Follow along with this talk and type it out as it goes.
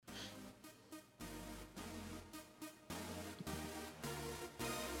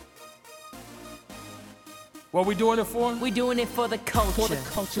What we doing it for? We doing it for the culture.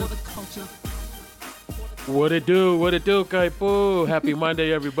 What it do? What it do, Kaipu? Happy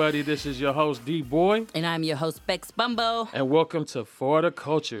Monday, everybody. This is your host, D-Boy. And I'm your host, Bex Bumbo. And welcome to For the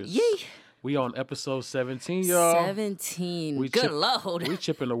Cultures. Yee. We on episode 17, y'all. 17. Good Lord. We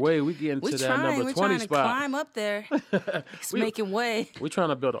chipping away. We getting to that number 20 We're trying to spot. climb up there. It's making way. We trying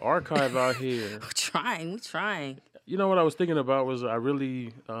to build an archive out here. We're trying. You know what I was thinking about was I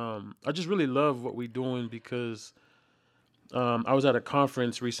just really love what we doing because I was at a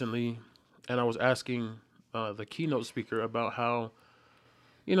conference recently and I was asking the keynote speaker about how,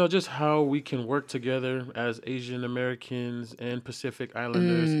 just how we can work together as Asian Americans and Pacific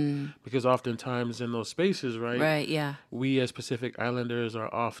Islanders, because oftentimes in those spaces, right? Right, yeah. We as Pacific Islanders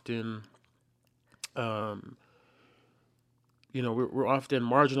are often, we're often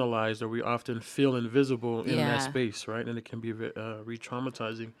marginalized or we often feel invisible in that space, right? And it can be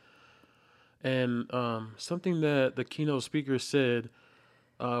re-traumatizing. And something that the keynote speaker said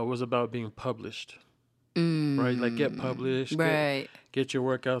was about being published. Right, like get published, right? Get your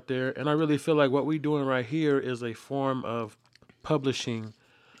work out there, and I really feel like what we're doing right here is a form of publishing,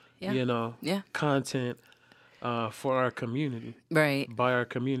 content for our community, right? By our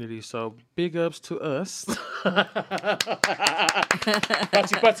community. So big ups to us.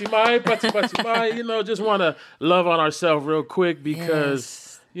 Pati mai. Just want to love on ourselves real quick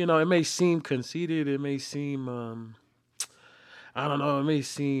because it may seem conceited, it may seem, I don't know, it may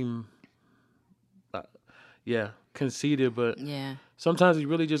seem. Conceited, but sometimes you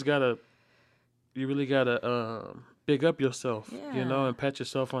really gotta big up yourself, and pat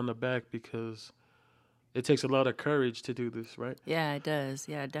yourself on the back because it takes a lot of courage to do this, right? Yeah, it does.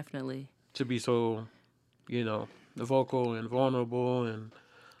 Yeah, definitely. To be so, vocal and vulnerable and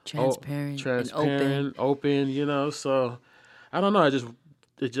transparent and open, so I don't know.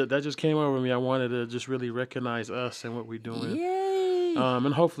 That just came over me. I wanted to just really recognize us and what we're doing.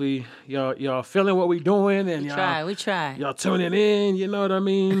 And hopefully y'all feeling what we doing and we try. Y'all tuning in, you know what I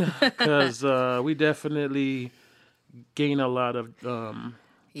mean? Because we definitely gain a lot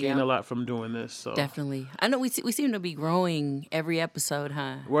from doing this. So definitely, I know we seem to be growing every episode,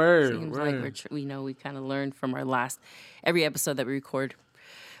 huh? Word. Seems like we kind of learned from every episode that we record.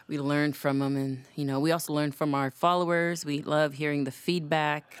 We learn from them, and we also learn from our followers. We love hearing the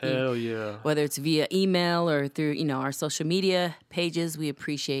feedback. Hell yeah! Whether it's via email or through our social media pages, we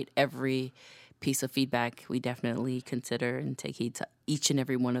appreciate every piece of feedback. We definitely consider and take heed to each and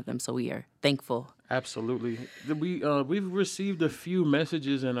every one of them. So we are thankful. Absolutely, we've received a few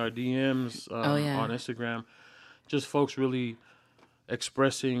messages in our DMs on Instagram, just folks really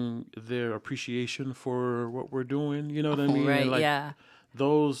expressing their appreciation for what we're doing. You know what I mean? Right? And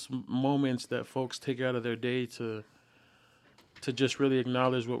those moments that folks take out of their day to just really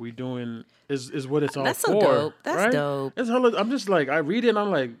acknowledge what we're doing is what it's all That's for. So dope. That's right? dope. It's hella, I'm just like, I read it and I'm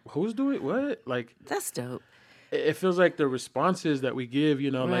like, who's doing what? Like, that's dope. It feels like the responses that we give,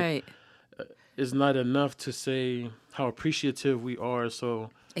 right. is not enough to say how appreciative we are. So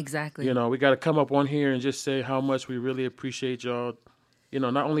exactly, we got to come up on here and just say how much we really appreciate y'all.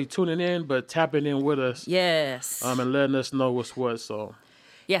 Not only tuning in, but tapping in with us. Yes. And letting us know what's what, so.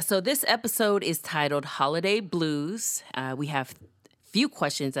 Yeah, so this episode is titled Holiday Blues. We have few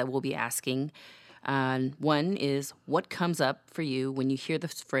questions that we'll be asking. One is, what comes up for you when you hear the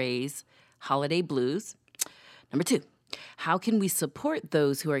phrase holiday blues? Number 2, how can we support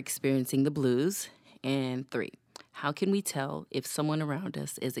those who are experiencing the blues? And 3, how can we tell if someone around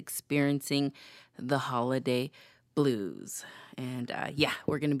us is experiencing the holiday blues? And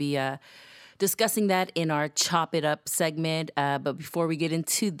we're going to be discussing that in our Chop It Up segment. But before we get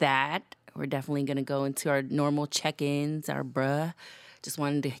into that, we're definitely going to go into our normal check-ins, our bruh. Just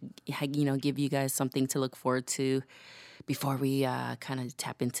wanted to, give you guys something to look forward to before we kind of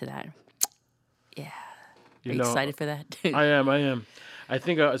tap into that. Yeah. Are you excited for that? I am. I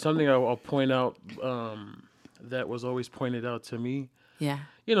think something I'll point out that was always pointed out to me. Yeah.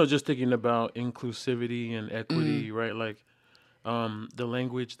 Just thinking about inclusivity and equity, right? Like, the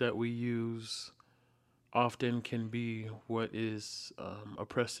language that we use often can be what is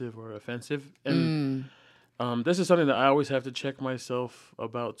oppressive or offensive. And this is something that I always have to check myself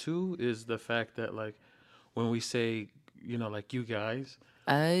about, too, is the fact that, like, when we say, like, you guys,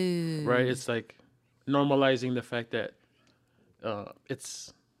 right? It's like normalizing the fact that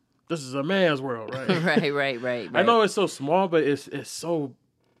this is a man's world, right? Right. I know it's so small, but it's so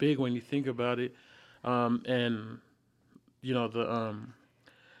big when you think about it. And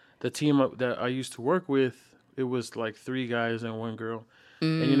the team that I used to work with, it was like 3 guys and 1 girl.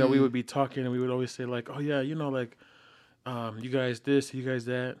 And, we would be talking and we would always say like, oh yeah, like, you guys this, you guys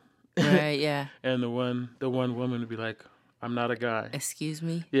that. Right, yeah. And the one woman would be like, I'm not a guy. Excuse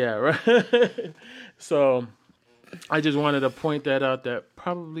me? Yeah, right. So I just wanted to point that out, that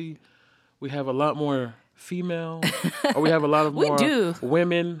probably we have a lot more female, or we have a lot of We more do.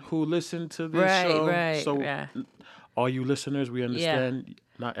 women who listen to this Right, show. right, So yeah. all you listeners, we Yeah. understand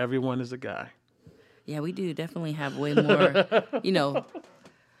not everyone is a guy. Yeah, we do definitely have way more,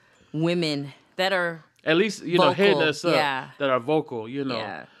 women that are, At least, hitting Vocal, us up, yeah. that are vocal,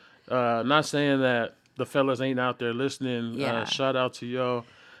 yeah. Not saying that the fellas ain't out there listening. Yeah. Shout out to y'all.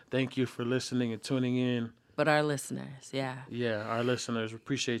 Thank you for listening and tuning in. But our listeners, yeah. Yeah, our listeners,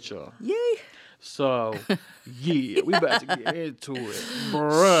 appreciate y'all. Yay. So, yeah, we about to get into it.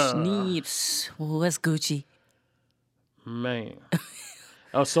 Bruh. Sneeps. What's Gucci? Man.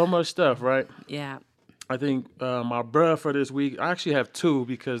 Oh, so much stuff, right? Yeah. I think my bruh for this week, I actually have two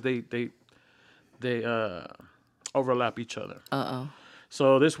because they overlap each other. Uh-oh.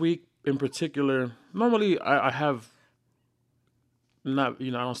 So this week in particular, normally I have not, I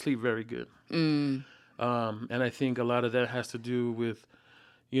don't sleep very good. And I think a lot of that has to do with,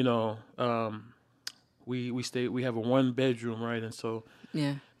 we have a 1 bedroom, right? And so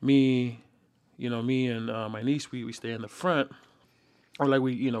Yeah. me and my niece, we stay in the front, or like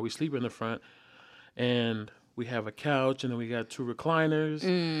we sleep in the front, and we have a couch, and then we got 2 recliners,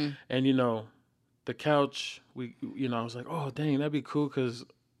 and the couch, I was like, oh dang, that'd be cool because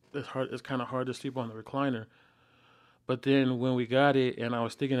it's kind of hard to sleep on the recliner. But then when we got it, and I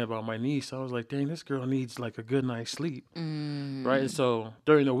was thinking about my niece, I was like, dang, this girl needs like a good night's sleep, right? And so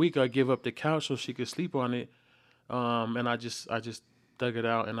during the week, I give up the couch so she could sleep on it, and I just dug it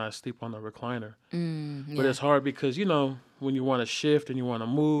out and I sleep on the recliner. But it's hard because when you want to shift and you want to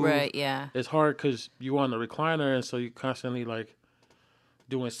move, Right, yeah. it's hard because you on the recliner, and so you constantly like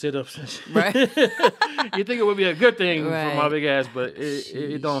doing sit-ups and shit. Right. You think it would be a good thing for my Right. big ass, but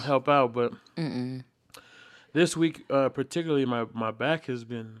it don't help out. But this week, particularly, my back has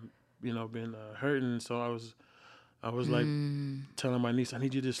been hurting. So I was like telling my niece, I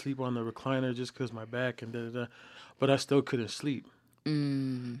need you to sleep on the recliner just because my back and da. But I still couldn't sleep.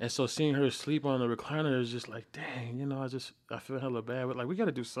 And so seeing her sleep on the recliner is just like, dang, I feel hella bad. But like, we got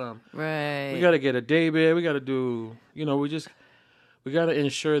to do something. Right. We got to get a day bed. We got to do, we got to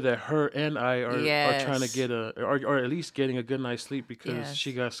ensure that her and I are trying to get or at least getting a good night's sleep because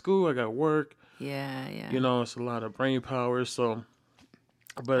she got school, I got work. Yeah. It's a lot of brain power. So,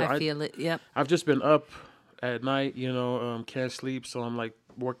 but I feel it. Yep. I've just been up at night, can't sleep. So I'm like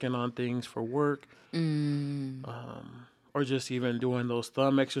working on things for work. Or just even doing those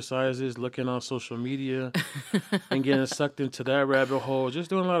thumb exercises, looking on social media and getting sucked into that rabbit hole. Just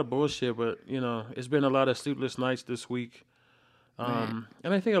doing a lot of bullshit. But, it's been a lot of sleepless nights this week. And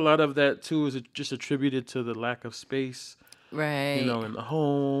I think a lot of that, too, is just attributed to the lack of space, Right. in the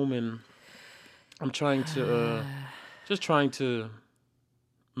home. And I'm trying to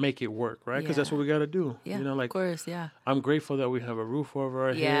make it work, right? Because that's what we got to do. Yeah, Like, of course, yeah. I'm grateful that we have a roof over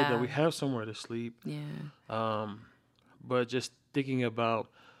our head, that we have somewhere to sleep. Yeah. But just thinking about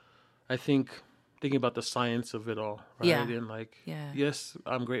the science of it all, right? Yeah. And like, Yeah. yes,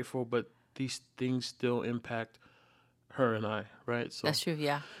 I'm grateful, but these things still impact her and I, right? So That's true,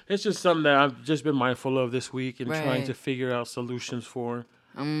 yeah. it's just something that I've just been mindful of this week and trying Right. to figure out solutions for.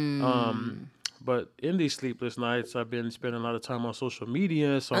 But in these sleepless nights, I've been spending a lot of time on social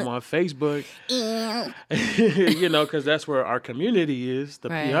media. So I'm on Facebook, because that's where our community is, the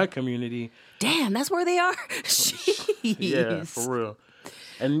Right. PI community. Damn, that's where they are? Jeez. Yeah, for real.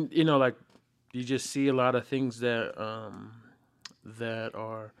 And like you just see a lot of things that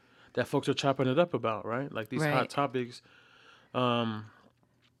that folks are chopping it up about, right? Like these hot Right. topics. And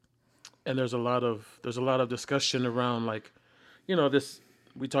there's a lot of discussion around like, this,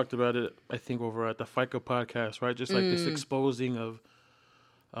 we talked about it, I think, over at the FICA podcast, right? Just like this exposing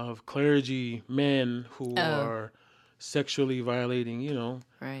of clergy men who are sexually violating,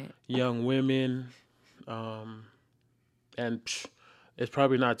 Right. young women. And it's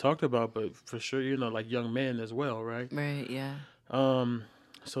probably not talked about, but for sure, like young men as well, right? Right, yeah.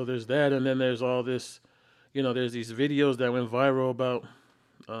 So there's that, and then there's all this, there's these videos that went viral about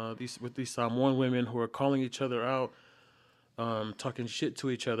these Samoan women who are calling each other out, talking shit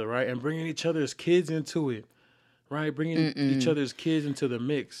to each other, right, and bringing each other's kids into it, right, bringing each other's kids into the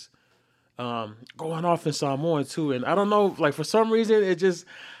mix, going off in Samoan too, and I don't know, like for some reason it just,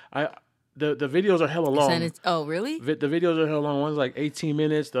 the videos are hella long. Oh, really? The videos are hella long. One's like 18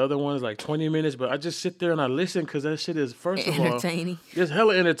 minutes. The other one's like 20 minutes. But I just sit there and I listen because that shit is, first of all, Entertaining. it's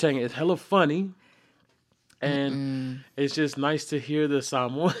hella entertaining. It's hella funny. And it's just nice to hear the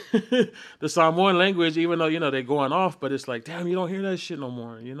Samoan, the Samoan language, even though they're going off. But it's like, damn, you don't hear that shit no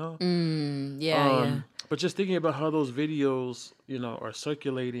more. Yeah. But just thinking about how those videos, are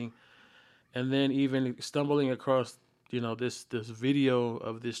circulating, and then even stumbling across, this video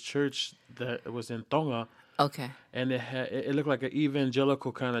of this church that was in Tonga, Okay. and it looked like an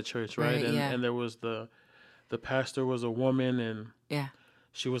evangelical kind of church, right? Right, And yeah. and there was the pastor was a woman, and Yeah.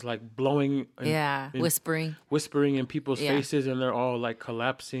 she was like blowing, Whispering. in people's Yeah. faces, and they're all like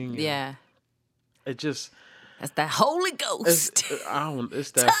collapsing. And Yeah. it just That's that Holy Ghost.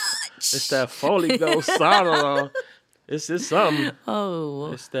 it's that Holy Ghost. I don't know. It's something.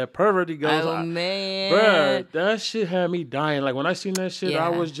 Oh. It's that perverty ghost. Oh, man. Bruh, that shit had me dying. Like when I seen that shit, Yeah. I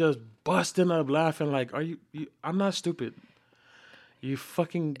was just busting up laughing. Like, are you? I'm not stupid. You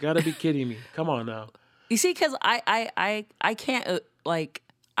fucking gotta be kidding me. Come on now. You see, because I can't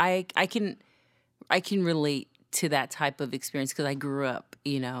I can relate to that type of experience because I grew up,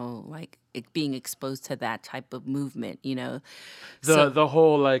 like being exposed to that type of movement, The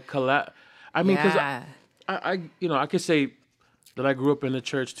whole like collapse. I mean, because yeah, I could say that I grew up in the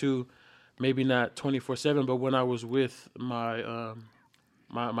church too. Maybe not 24/7, but when I was with my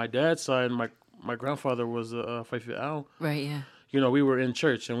my dad's side, my grandfather was a Faifit Ao. right, yeah, We were in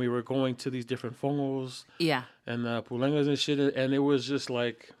church and we were going to these different fongos yeah, and pulengas and shit, and it was just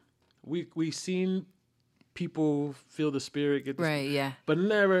like we seen people feel the spirit, get the right, yeah, but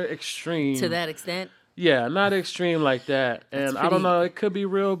never extreme to that extent, Yeah, not extreme like that. And I don't pretty- know, it could be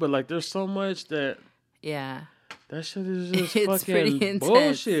real, but like there's so much that yeah, shit is just It's pretty fucking intense.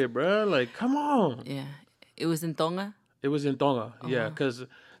 bullshit, bro. Like, come on. yeah. It was in Tonga. It was in Tonga, Uh-huh. yeah, because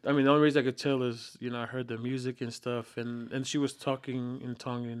I mean the only reason I could tell is I heard the music and stuff, and she was talking in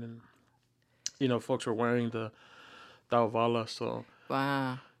Tongan, and folks were wearing the Tauvala, so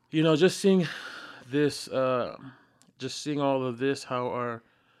Wow. just seeing this, just seeing all of this, how our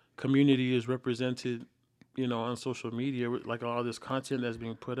community is represented, on social media, with like all this content that's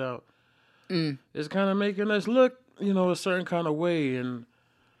being put out, it's kind of making us look, a certain kind of way, and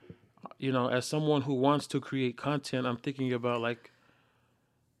as someone who wants to create content, I'm thinking about like,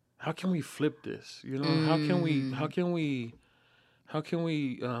 how can we flip this? How can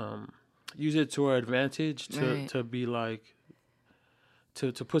we use it to our advantage to Right. to be like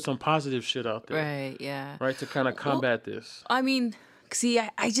to put some positive shit out there, Right, yeah. right? To kind of combat this. I mean, see,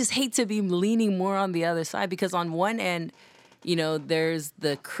 I just hate to be leaning more on the other side because on one end, there's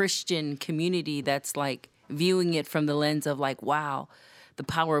the Christian community that's like viewing it from the lens of like, wow, the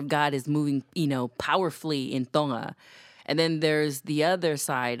power of God is moving, powerfully in Tonga. And then there's the other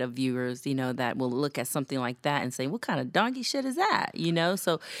side of viewers, that will look at something like that and say, what kind of donkey shit is that?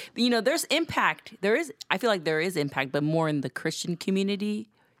 So, there's impact. I feel like there is impact, but more in the Christian community,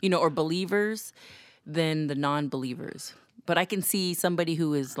 or believers than the non-believers. But I can see somebody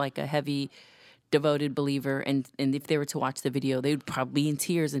who is like a heavy, devoted believer, and if they were to watch the video, they would probably be in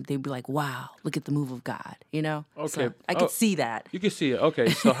tears and they'd be like, wow, look at the move of God, So Okay. I could see that. You can see it. Okay,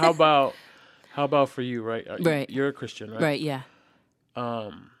 so how about for you, right? Right. You're a Christian, right? Right, yeah.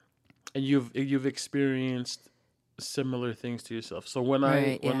 And you've experienced similar things to yourself. So when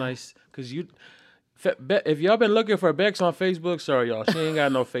Right, yeah. because if y'all been looking for Bex on Facebook, sorry y'all, she ain't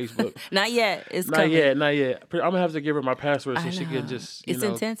got no Facebook. Not yet. It's Not coming. yet, not yet. I'm gonna have to give her my password so I she know. can just It's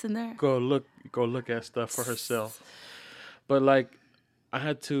intense in there. go look at stuff for herself. But like, I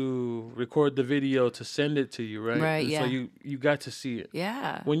had to record the video to send it to you, right? Right, And yeah. So you got to see it.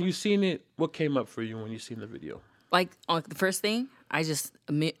 Yeah. When you seen it, what came up for you when you seen the video? Like, on the first thing, I just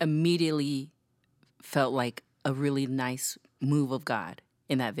immediately felt like a really nice move of God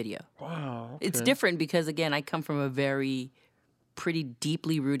in that video. Wow. It's okay. different because, again, I come from a very pretty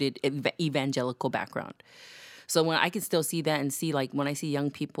deeply rooted evangelical background. So when I can still see that and see, like, when I see young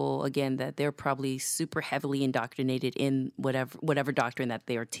people, again, that they're probably super heavily indoctrinated in whatever doctrine that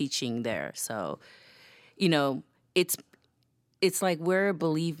they are teaching there. So, it's like we're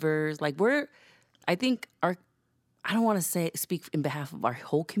believers, like I think I don't want to speak in behalf of our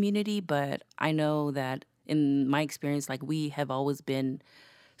whole community, but I know that in my experience, like, we have always been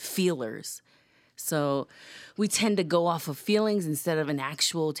feelers. So we tend to go off of feelings instead of an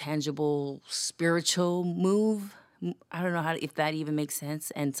actual, tangible, spiritual move. I don't know if that even makes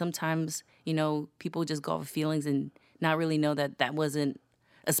sense. And sometimes, people just go off of feelings and not really know that wasn't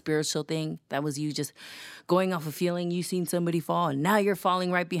a spiritual thing. That was you just going off a feeling. You seen somebody fall and now you're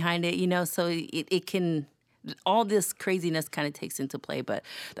falling right behind it, So it can, all this craziness kind of takes into play. But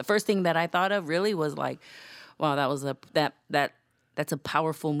the first thing that I thought of really was like, wow, that's a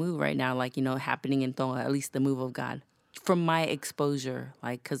powerful move right now, like, happening in Tonga, at least the move of God. from my exposure,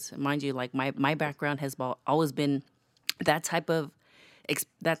 like, because mind you, like my background has always been that type of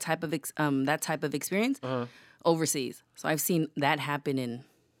that type of experience overseas. So I've seen that happen in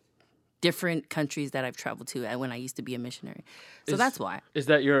different countries that I've traveled to when I used to be a missionary. So that's why. Is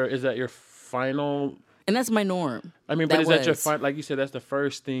that your final? And that's my norm. I mean, but is that your final? Like you said, that's the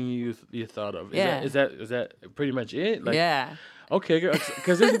first thing you thought of. Is that pretty much it? Like, yeah. Okay,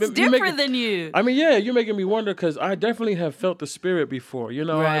 because it's different than you. I mean, yeah, you're making me wonder because I definitely have felt the Spirit before. You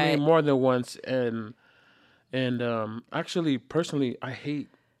know, what I mean, more than once, and actually, personally, I hate,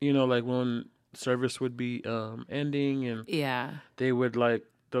 like when service would be ending and they would like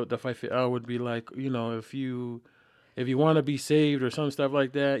the 5 would be like, if you want to be saved or some stuff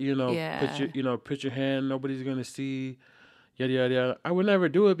like that, put your hand, nobody's gonna see. Yada, yada, yada. I would never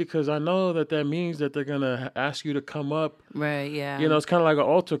do it because I know that means that they're going to ask you to come up. Right, yeah. It's kind of like an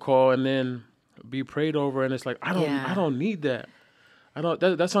altar call and then be prayed over. And it's like, I don't need that.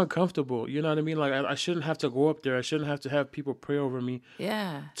 That's uncomfortable. You know what I mean? Like, I shouldn't have to go up there. I shouldn't have to have people pray over me.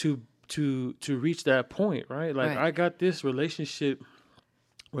 Yeah. To reach that point, right? Like, I got this relationship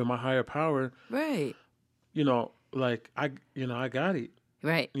with my higher power. Right. Like, I got it.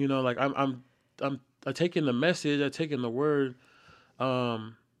 Right. Like, I'm taking the message, I'm taking the word,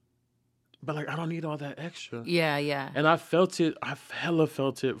 but like I don't need all that extra. Yeah, yeah. And I've hella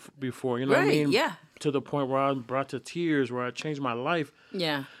felt it before. You know what I mean? Yeah. To the point where I'm brought to tears, where I changed my life.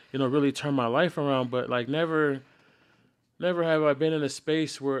 Yeah. Really turned my life around. But like never have I been in a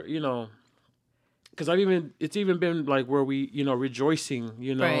space where because it's even been like where we rejoicing,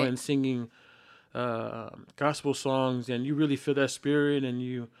 and singing gospel songs, and you really feel that spirit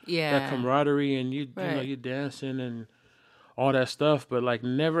and that camaraderie, and you dancing and all that stuff. But like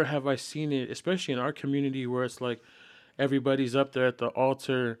never have I seen it, especially in our community, where it's like everybody's up there at the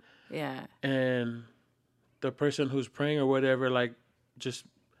altar, and the person who's praying or whatever, like just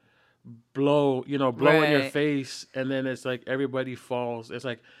blow in your face, and then it's like everybody falls. It's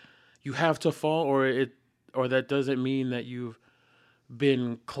like you have to fall, or that doesn't mean that you've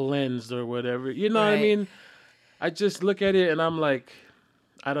been cleansed or whatever. You know what I mean? I just look at it and I'm like,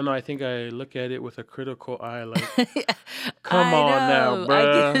 I don't know. I think I look at it with a critical eye. Like, come on now,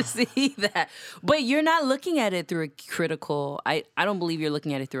 bro. I can see that. But you're not looking at it through a critical. I don't believe you're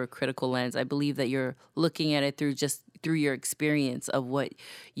looking at it through a critical lens. I believe that you're looking at it through your experience of what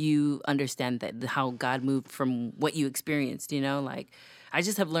you understand, that how God moved from what you experienced. Like I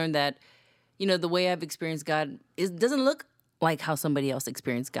just have learned that, the way I've experienced God doesn't look like how somebody else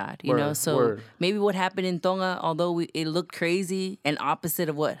experienced God, So maybe what happened in Tonga, although it looked crazy and opposite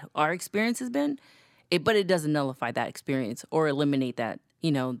of what our experience has been, but it doesn't nullify that experience or eliminate that,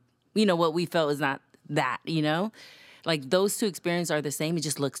 what we felt is not that, Like those two experiences are the same. It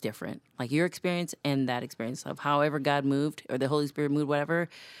just looks different. Like your experience and that experience of however God moved or the Holy Spirit moved, whatever,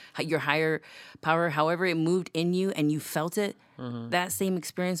 your higher power, however it moved in you and you felt it, that same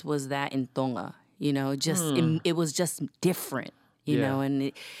experience was that in Tonga. It was just different, know,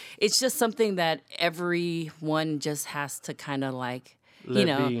 and it's just something that everyone just has to kind of like,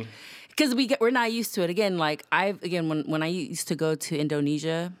 because we're not used to it. Again, like when I used to go to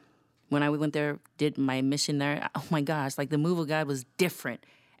Indonesia, when I went there, did my mission there, oh my gosh, like the move of God was different.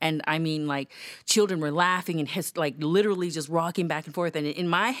 And I mean, like children were laughing and like literally just rocking back and forth. And in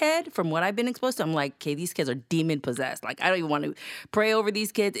my head, from what I've been exposed to, I'm like, okay, these kids are demon possessed. Like I don't even want to pray over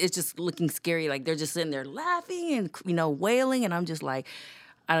these kids. It's just looking scary. Like they're just sitting there laughing and wailing. And I'm just like,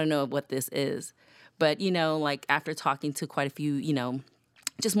 I don't know what this is. But like after talking to quite a few,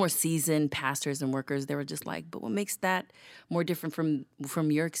 just more seasoned pastors and workers, they were just like, but what makes that more different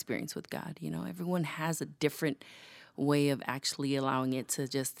from your experience with God? Everyone has a different way of actually allowing it to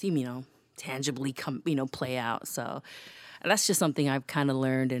just, tangibly come, play out. So that's just something I've kind of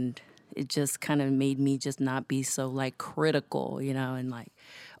learned, and it just kind of made me just not be so like critical, and like,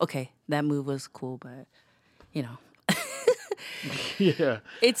 okay, that move was cool, but yeah,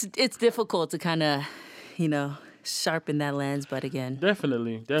 it's difficult to kind of, sharpen that lens. But again,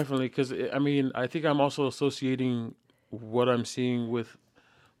 definitely, because I mean, I think I'm also associating what I'm seeing with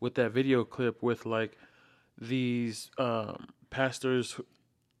that video clip with like these pastors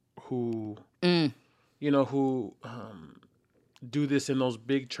who who do this in those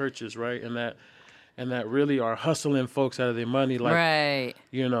big churches, right? And that really are hustling folks out of their money, like, right?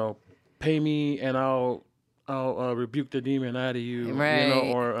 Pay me and I'll rebuke the demon out of you,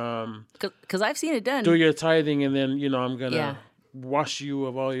 right? Or because I've seen it done. Do your tithing and then I'm gonna wash you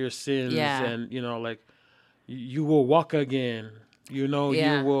of all your sins, and like you will walk again. You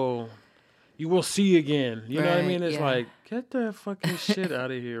will see again. You know what I mean? It's like, get that fucking shit out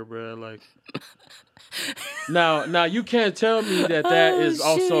of here, bro. Like, Now you can't tell me that Oh, is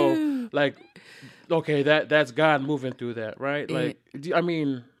also shoot. like okay, that's God moving through that, right? Like, I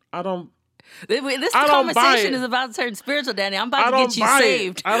mean, This I don't buy conversation it. is about to turn spiritual, Danny. I'm about I to don't get you buy it.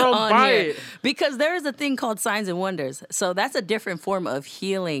 saved I don't on buy here it. because there is a thing called signs and wonders. So that's a different form of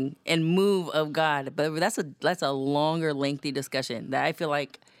healing and move of God, but that's a longer, lengthy discussion that I feel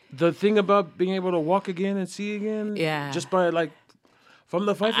like, The thing about being able to walk again and see again, yeah, just by like from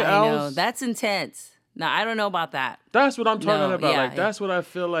the fight for I know owls, that's intense. Now I don't know about that. that's what I'm talking No, about. yeah, Like that's what I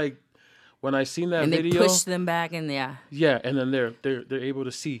feel like when I seen that and they video. push them back, and yeah, Yeah, and then they're able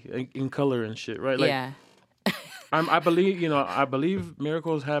to see in color and shit, right? Like yeah, I believe, I believe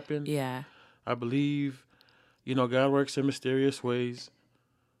miracles happen. yeah, I believe, God works in mysterious ways.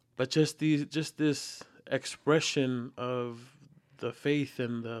 But just this expression of the faith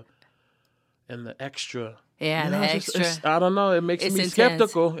and the extra. yeah. The extra. I don't know. It makes It's me intense.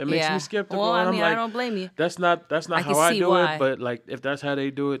 skeptical. It makes Yeah. me skeptical. Well, I And I'm mean, I like, don't blame you. that's not I how can I see do why. it. But like, if that's how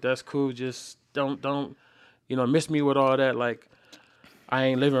they do it, that's cool. Just don't, miss me with all that. Like, I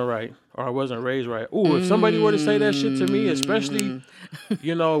ain't living right or I wasn't raised right. Ooh, if somebody were to say that shit to me, especially,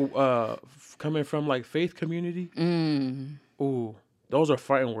 coming from like faith community, ooh, those are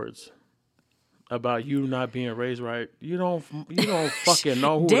fighting words about you not being raised right. You don't fucking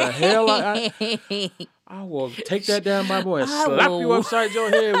know who the hell I will take that damn Bible and I slap will- you upside your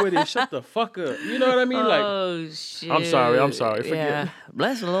head with it. Shut the fuck up. You know what I mean? Like, Oh shit! I'm sorry. Forget Yeah. me.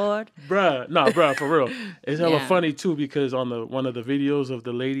 Bless the Lord. bruh, for real. It's hella Yeah. funny too because on one of the videos of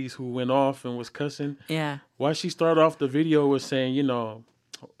the ladies who went off and was cussing, Yeah. why she started off the video was saying,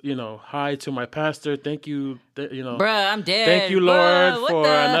 hi to my pastor. Thank you, Bruh, I'm dead. thank you, Lord, Bruh, what for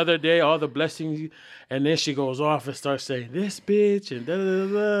the- another day, all the blessings. And then she goes off and starts saying, this bitch, and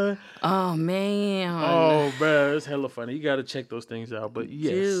da-da-da-da. Oh man. Oh, bruh, it's hella funny. You got to check those things out. But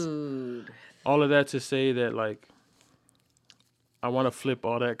yes, Dude. all of that to say that, like, I want to flip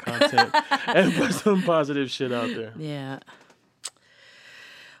all that content and put some positive shit out there. Yeah.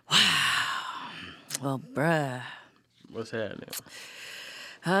 Wow. Well, bruh. What's happening?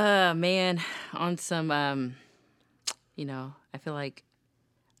 Man, on some I feel like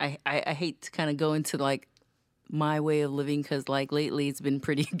I hate to kind of go into like my way of living because like lately it's been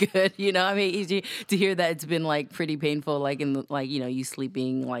pretty good. I mean, easy to hear that it's been like pretty painful, like in the, like you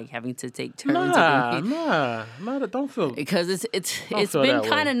sleeping, like having to take turns. Nah, don't feel. Because it's feel been that way.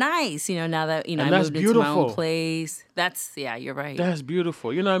 kind of nice, now that I that's moved into my own beautiful. place. You're right. That's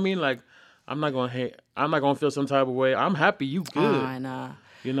beautiful. You know what I mean? Like, I'm not gonna hate. I'm not gonna feel some type of way. I'm happy you good. I know.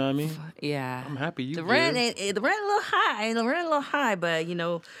 You know what I mean? Yeah. I'm happy you The good. rent a little high, but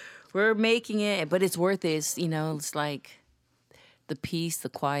we're making it. But it's worth it. It's like the peace, the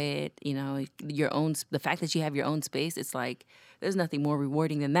quiet. Your own. The fact that you have your own space. It's like there's nothing more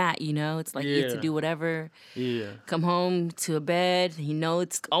rewarding than that. It's like you get to Yeah. do whatever. Yeah. Come home to a bed.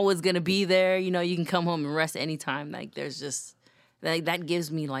 It's always gonna be there. You can come home and rest anytime. Like there's just that gives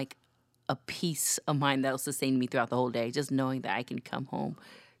me like a peace of mind that'll sustain me throughout the whole day. Just knowing that I can come home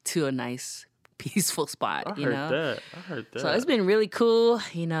to a nice, peaceful spot. I heard that. So it's been really cool.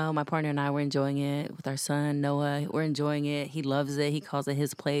 My partner and I were enjoying it with our son Noah. We're enjoying it. He loves it. He calls it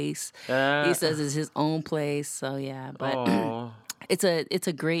his place. He says it's his own place. So yeah, but Aw. it's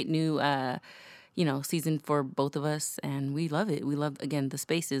a great new season for both of us, and we love it. We love, again, the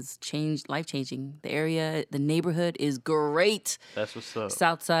space is life changing. The area, the neighborhood is great. That's what's up.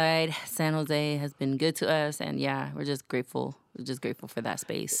 Southside, San Jose has been good to us, and yeah, we're just grateful. We're just grateful for that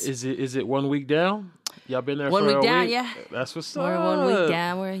space. Is it 1 week down? Y'all been there 1 for week a down, week? yeah. That's what's up. We're 1 week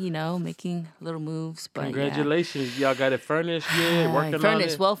down. We're making little moves, but Congratulations. Y'all got it furnished yet? yeah. Working on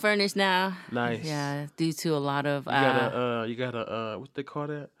Furnished, it? well furnished now. Nice. Yeah, due to a lot of You got a what they call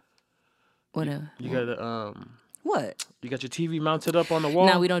that? what You got a what? you got your TV mounted up on the wall?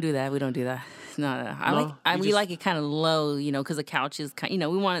 No, we don't do that. We don't do that. No. No? We like it kind of low, because the couch is kind.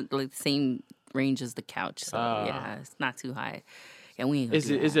 We want it like the same range as the couch. So yeah, it's not too high. And we ain't gonna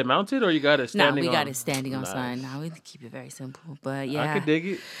do Is that. it mounted or you got it No, standing we on? got it standing on Nice. sign. No, we keep it very simple. But yeah. I could dig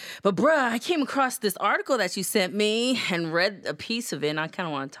it. But bruh, I came across this article that you sent me and read a piece of it, and I kind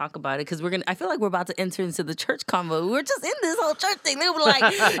of want to talk about it because I feel like we're about to enter into the church convo. We're just in this whole church thing. They were like,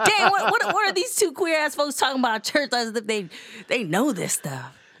 dang, what are these two queer ass folks talking about church as if they know this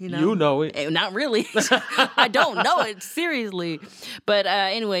stuff? You know it. Not really. I don't know it, seriously. But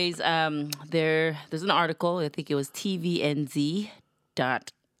anyways, there's an article, I think it was TVNZ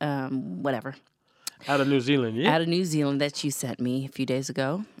whatever, Out of New Zealand, yeah? out of New Zealand that you sent me a few days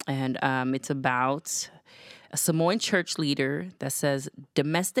ago. And it's about a Samoan church leader that says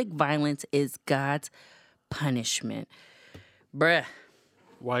domestic violence is God's punishment. Bruh.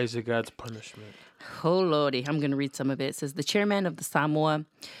 Why is it God's punishment? Oh, Lordy. I'm going to read some of it. It says, the chairman of the Samoa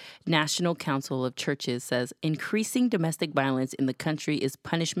National Council of Churches says, increasing domestic violence in the country is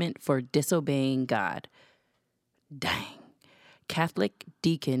punishment for disobeying God. Dang. Catholic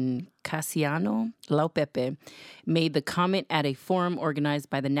deacon Cassiano Laupepe made the comment at a forum organized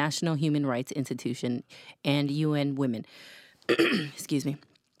by the National Human Rights Institution and UN Women. Excuse me.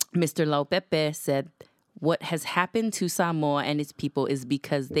 Mr. Laupepe said, what has happened to Samoa and its people is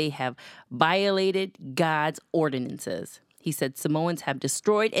because they have violated God's ordinances. He said Samoans have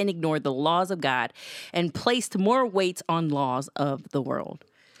destroyed and ignored the laws of God and placed more weight on laws of the world.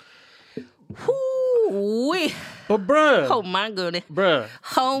 Whoo-wee. But bruh. Oh, my goodness. Bruh.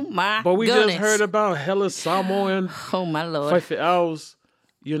 Oh, my But we goodness. just heard about hella Samoan Oh, my Lord. Fife owls,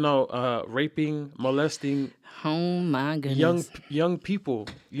 raping, molesting Oh, my goodness. young people,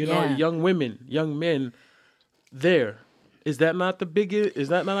 Yeah. young women, young men there. Is that not a big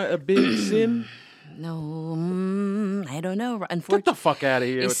sin? No, I don't know. Get Unfortunately, the fuck out of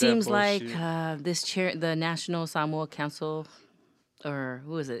here. it with seems that like bullshit. the National Samoa Council, or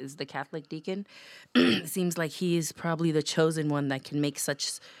who is it? Is the Catholic deacon? It seems like he is probably the chosen one that can make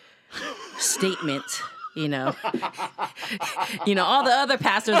such statements. You know, all the other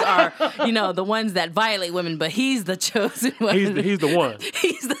pastors are, the ones that violate women, but he's the chosen one. He's the one.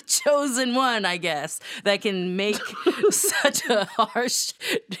 He's the chosen one, I guess, that can make such a harsh,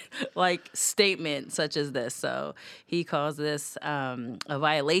 statement such as this. So he calls this a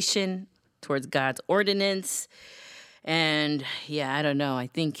violation towards God's ordinance. And yeah, I don't know. I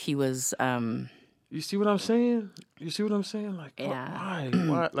think he was. You see what I'm saying? Like, Yeah.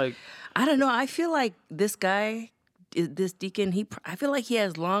 why? Like, I don't know. I feel like this guy, this deacon, I feel like he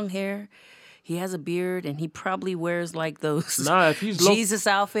has long hair. He has a beard, and he probably wears those if he's Jesus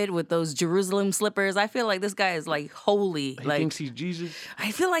outfit with those Jerusalem slippers. I feel like this guy is holy. he thinks he's Jesus.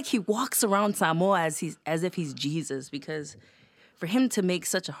 I feel like he walks around Samoa as if he's Jesus, because for him to make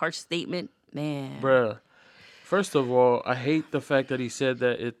such a harsh statement, man. Bruh. First of all, I hate the fact that he said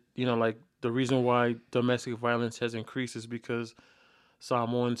that the reason why domestic violence has increased is because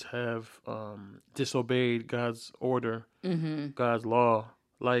Samoans have disobeyed God's order, God's law.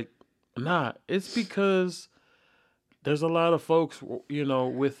 It's because there's a lot of folks,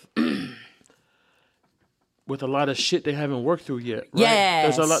 with with a lot of shit they haven't worked through yet. Right?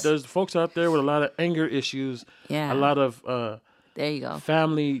 Yes. There's folks out there with a lot of anger issues. Yeah. A lot of There you go.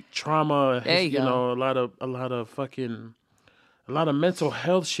 family trauma. There you go. A lot of mental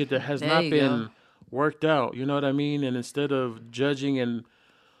health shit that has There not you been go. worked out. You know what I mean? And instead of judging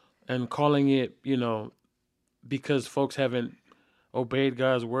and calling it, because folks haven't obeyed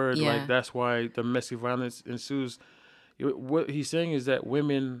God's word, Yeah. that's why domestic violence ensues. What he's saying is that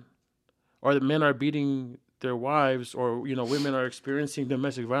women or the men are beating their wives, or women are experiencing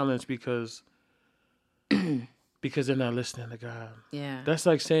domestic violence because they're not listening to God. Yeah. That's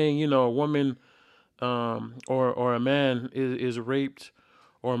like saying, a woman or a man is raped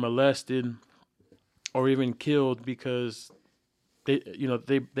or molested or even killed because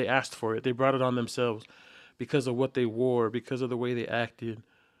they asked for it. They brought it on themselves because of what they wore, because of the way they acted,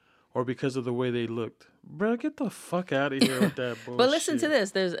 or because of the way they looked. Bro, get the fuck out of here with that bullshit. But listen to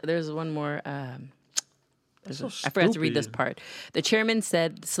this. There's one more. So I forgot to read this stupid. part. The chairman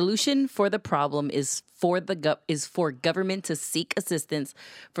said the solution for the problem is for government to seek assistance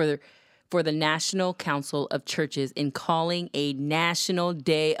for the National Council of Churches in calling a national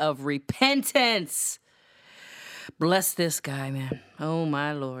day of repentance. Bless this guy, man. Oh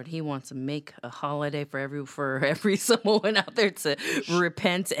my Lord. He wants to make a holiday for every Samoan out there to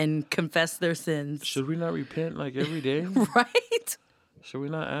repent and confess their sins. Should we not repent every day? Right? Should we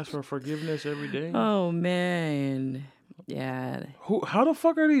not ask for forgiveness every day? Oh man. Yeah. How the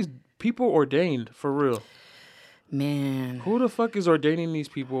fuck are these people ordained for real? Man. Who the fuck is ordaining these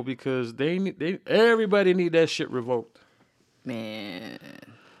people? Because everybody need that shit revoked. Man.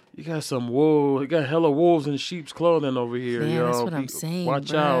 You got some wolves. You got hella wolves in sheep's clothing over here, Man, yo. that's what I'm saying, Watch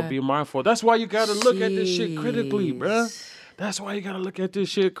bruh. out. Be mindful. That's why you got to look at this shit critically, bruh. Jeez. That's why you got to look at this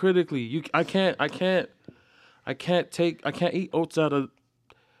shit critically. I can't eat oats out of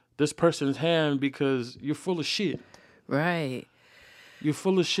this person's hand because you're full of shit. Right. You're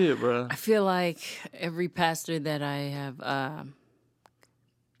full of shit, bruh. I feel like every pastor that I have,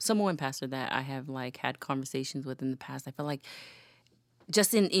 Samoan pastor that I have had conversations with in the past, I feel like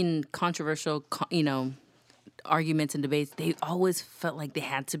just in controversial, arguments and debates, they always felt like they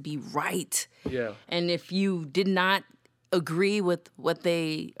had to be right. Yeah. And if you did not agree with what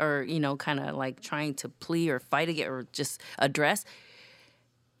they are, kind of trying to plea or fight against or just address,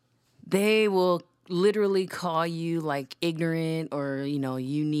 they will literally call you like ignorant, or you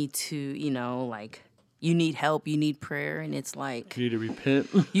need to, like you need help, you need prayer, and it's like You need to repent.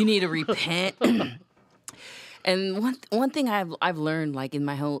 you need to repent. And one thing I've learned, like in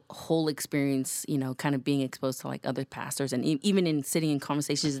my whole experience, kind of being exposed to like other pastors, and even in sitting in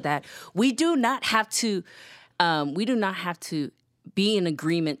conversations, is that we do not have to be in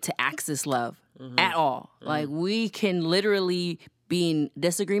agreement to access love at all. Like we can literally be in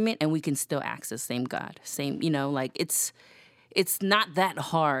disagreement and we can still access same God, same, like it's not that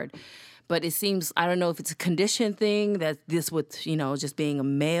hard. But it seems, I don't know if it's a condition thing that this with, just being a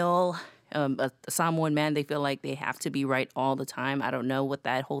male, a Samoan man, they feel like they have to be right all the time. I don't know what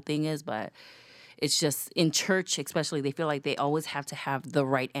that whole thing is, but it's just in church, especially, they feel like they always have to have the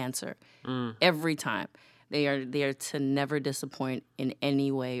right answer every time. They are to never disappoint in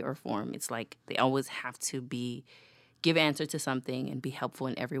any way or form. It's like they always have to give answer to something and be helpful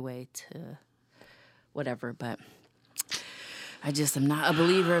in every way to whatever. But I just am not a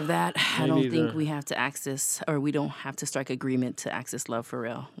believer of that. I don't think we have to access, or we don't have to strike agreement to access love for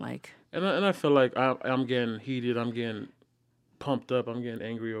real. Like, and I feel like I'm getting heated. I'm getting pumped up. I'm getting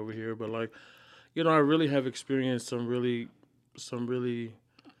angry over here. But like, I really have experienced some really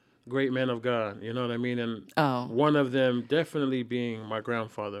great men of God. You know what I mean? And one of them definitely being my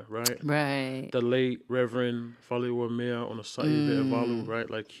grandfather, right? Right. The late Reverend Faliwamea Onosaive Evalu, right?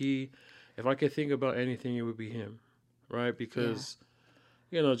 Like if I could think about anything, it would be him. Right, because,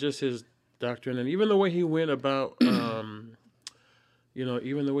 just his doctrine, and even the way he went about, even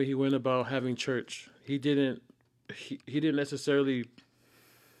the way he went about having church, he didn't necessarily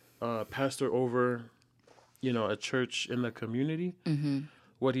pastor over, a church in the community. Mm-hmm.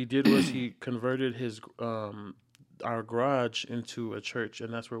 What he did was he converted our garage into a church,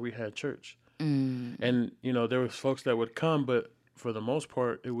 and that's where we had church. And there was folks that would come, but for the most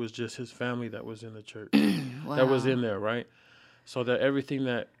part, it was just his family that was in the church. Wow. That was in there, right? So that everything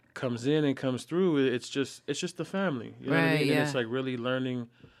that comes in and comes through, it's just the family. You know what I mean? Yeah. And it's like really learning,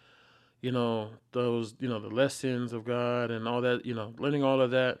 those, the lessons of God and all that, learning all of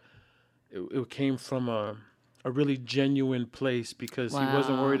that. It came from a really genuine place, because he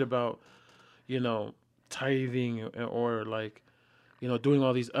wasn't worried about, tithing or like, doing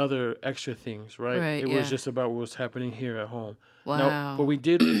all these other extra things, right? It was just about what was happening here at home. Wow. Now, but we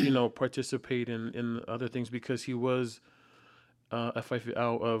did, participate in other things, because he was a FIF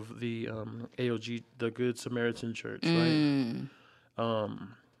out of the AOG, the Good Samaritan Church, right? And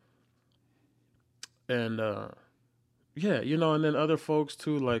and then other folks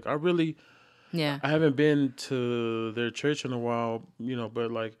too. Like I haven't been to their church in a while,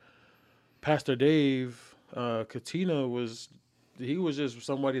 but like Pastor Dave Katina was just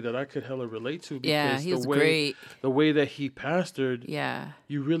somebody that I could hella relate to, because he was great. The way that he pastored,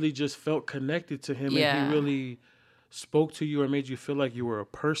 you really just felt connected to him, and he really spoke to you or made you feel like you were a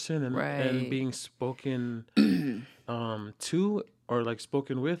person and being spoken to, or like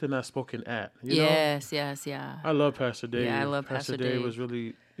spoken with and not spoken at. Yes. I love Pastor Dave. Yeah, I love Pastor Dave. Dave was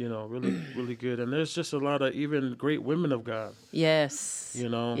really, really good. And there's just a lot of even great women of God. Yes.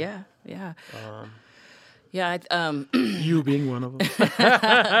 Yeah. You being one of them.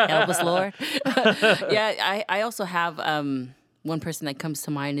 Help us, Lord. I also have one person that comes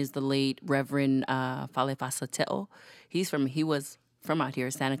to mind is the late Reverend Falefasa Te'o. He was from out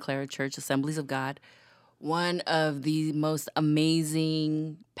here, Santa Clara Church, Assemblies of God. One of the most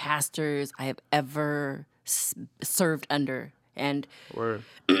amazing pastors I have ever served under. And,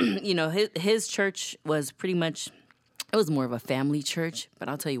 his church was pretty much, it was more of a family church. But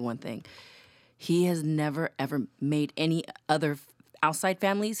I'll tell you one thing. He has never, ever made any other outside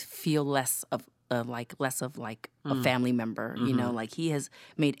families feel less of a family member. Mm-hmm. Like he has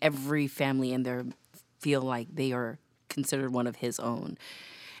made every family in there feel like they are considered one of his own.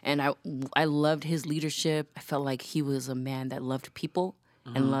 And I loved his leadership. I felt like he was a man that loved people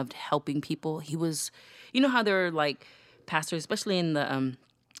and loved helping people. He was, how there are like pastors, especially in the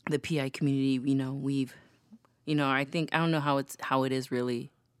PI community. I think, I don't know how it is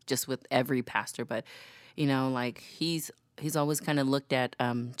really just with every pastor, but like he's always kind of looked at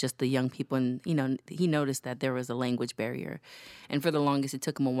just the young people, and he noticed that there was a language barrier, and for the longest it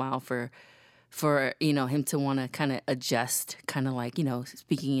took him a while for him to want to kind of adjust, kind of like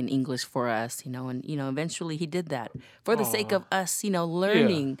speaking in English for us, and eventually he did that for the sake of us,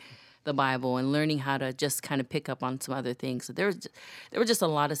 learning the Bible and learning how to just kind of pick up on some other things. So there were just a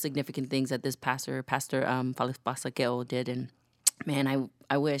lot of significant things that this Pastor Falefasa Te'o did, and man,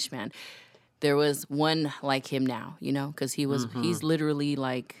 I wish, man, there was one like him now, because he's literally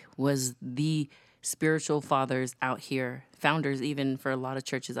was the spiritual fathers out here, founders even for a lot of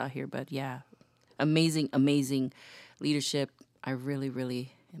churches out here. But yeah, amazing, amazing leadership. I really,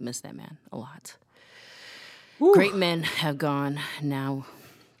 really miss that man a lot. Woo. Great men have gone. Now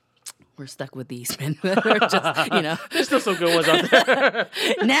we're stuck with these men that are just, There's still some good ones out there.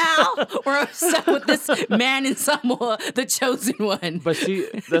 now we're stuck with this man in Samoa, the chosen one. But see,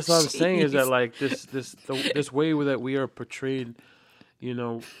 that's what I'm saying is that Jeez. like this way that we are portrayed,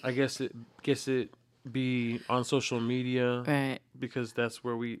 I guess it be on social media Right. because that's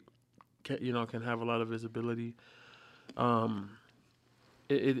where we can have a lot of visibility.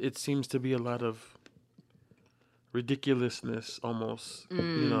 It seems to be a lot of ridiculousness almost,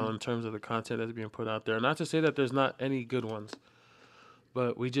 in terms of the content that's being put out there. Not to say that there's not any good ones,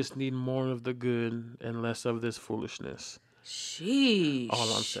 but we just need more of the good and less of this foolishness. Sheesh.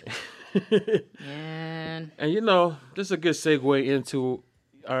 All I'm saying. Man. And this is a good segue into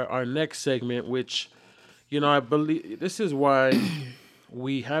our next segment, which, I believe this is why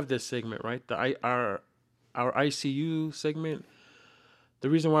we have this segment, right? Our ICU segment. The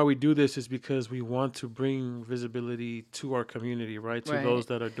reason why we do this is because we want to bring visibility to our community, right? To Right. those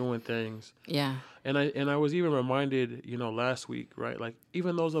that are doing things. Yeah. And I was even reminded, last week, right? Like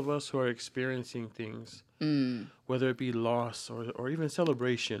even those of us who are experiencing things, whether it be loss or even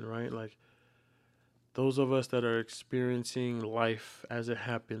celebration, right? Like those of us that are experiencing life as it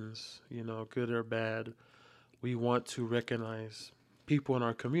happens, good or bad, we want to recognize people in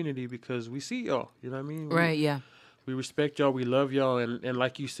our community because we see y'all, you know what I mean? Right. Yeah. We respect y'all, we love y'all, and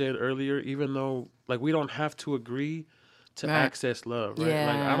like you said earlier, even though like we don't have to agree to Right. access love, right? Like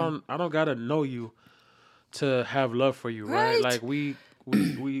Yeah. I don't gotta know you to have love for you, right? Right. Like we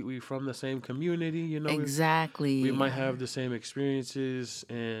from the same community, Exactly. we might have the same experiences,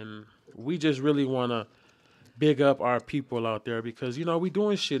 and we just really want to big up our people out there because we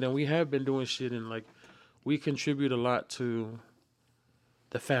doing shit and we have been doing shit, and like we contribute a lot to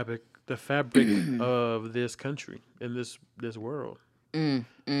the fabric of this country and this world.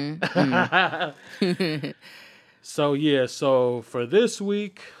 So for this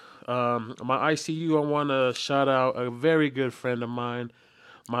week, my ICU, I want to shout out a very good friend of mine,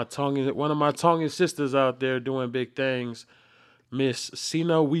 one of my Tongan sisters out there doing big things, Miss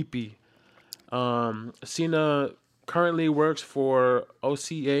Sina Weepy. Sina currently works for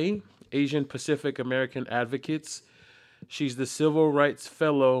OCA, Asian Pacific American Advocates. She's the Civil Rights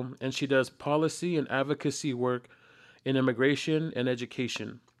Fellow, and she does policy and advocacy work in immigration and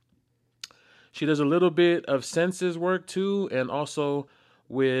education. She does a little bit of census work too, and also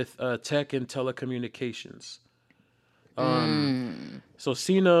with tech and telecommunications. So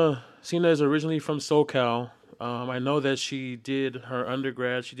Sina is originally from SoCal. I know that she did her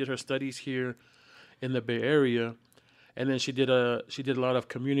undergrad. She did her studies here in the Bay Area, and then she did a lot of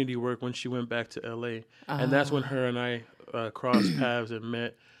community work when she went back to LA, and that's when her and I crossed paths and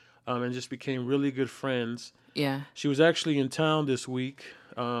met, and just became really good friends. Yeah. She was actually in town this week,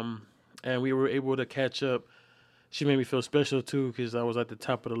 and we were able to catch up. She made me feel special too because I was at the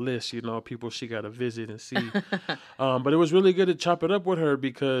top of the list, people she got to visit and see. But it was really good to chop it up with her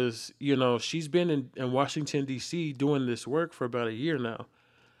because she's been in Washington D.C. doing this work for about a year now.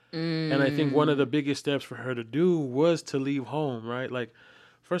 And I think one of the biggest steps for her to do was to leave home, right? Like,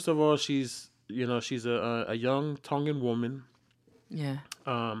 first of all, she's a young Tongan woman, Yeah.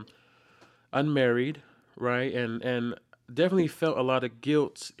 unmarried, right? And definitely felt a lot of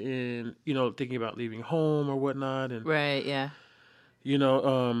guilt in, thinking about leaving home or whatnot. And, Right. Yeah.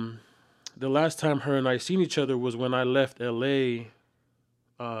 the last time her and I seen each other was when I left LA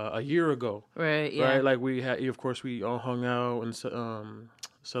a year ago. Right. Yeah. Right? Like of course, we all hung out and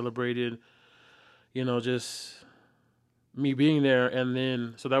celebrated, just me being there. And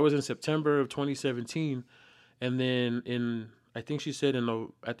then, so that was in September of 2017. And then I think she said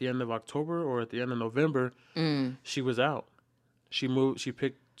at the end of October or at the end of November, she was out. She moved, she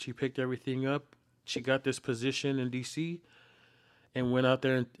picked everything up. She got this position in DC and went out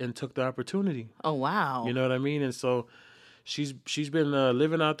there and took the opportunity. Oh wow. You know what I mean? And so she's been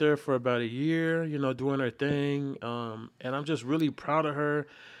living out there for about a year, doing her thing. And I'm just really proud of her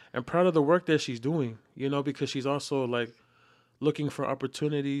and proud of the work that she's doing, because she's also like looking for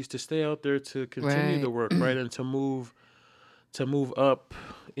opportunities to stay out there to continue Right. the work, right? And to move up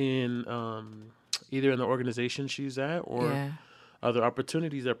in either in the organization she's at or Yeah. other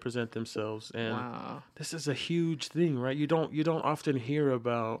opportunities that present themselves. And Wow. this is a huge thing, right? You don't often hear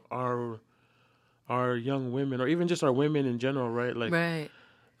about our young women or even just our women in general, right? Like Right.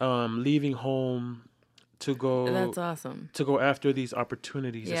 leaving home to That's go awesome. after these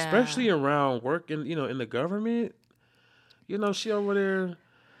opportunities, Yeah. especially around work and in the government. She over there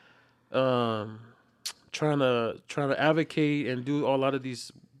trying to advocate and do a lot of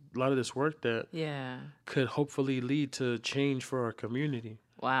these a lot of this work that Yeah. could hopefully lead to change for our community.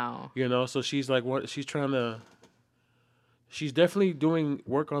 Wow. You know, so she's like, what she's trying to. She's definitely doing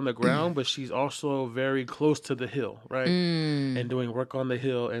work on the ground, but she's also very close to the hill, right? And doing work on the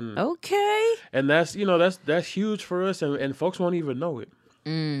hill, Okay. and that's that's huge for us, and folks won't even know it.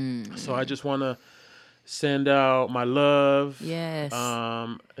 So I just want to send out my love, Yes.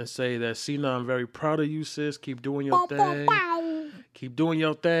 and say that Sina, I'm very proud of you, sis. Keep doing your thing. Keep doing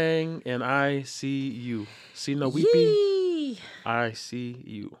your thing, and I see you. Sina Weepy, Yee. I see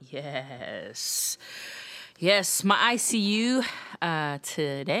you. Yes. Yes, my ICU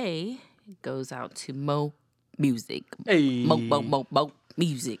today goes out to Mo Music. Hey, Mo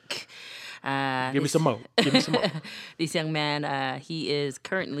Music. give me some more. Give me some more. This young man, he is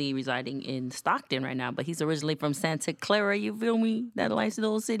currently residing in Stockton right now, but he's originally from Santa Clara, you feel me? That nice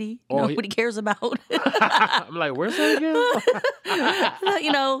little city. Nobody cares about. I'm like, where's that again?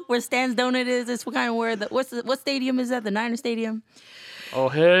 You know, where Stan's Donut is. It's kind of where what stadium is that? The Niner Stadium? Oh,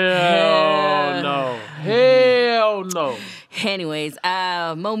 hell no. Hell no. Anyways,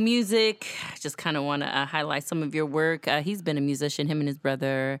 Mo Music, just kind of want to highlight some of your work. He's been a musician. Him and his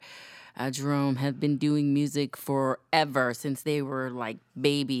brother, Jerome, have been doing music forever, since they were like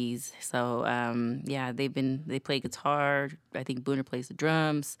babies. So, yeah, they play guitar. I think Booner plays the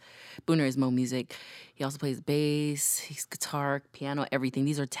drums. Booner is Mo Music. He also plays bass, he's guitar, piano, everything.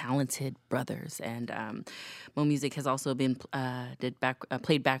 These are talented brothers. And Mo Music has also been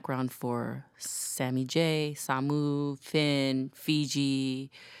played background for Sammy J, Samu, Finn, Fiji,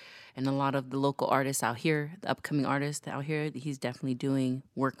 and a lot of the local artists out here, the upcoming artists out here. He's definitely doing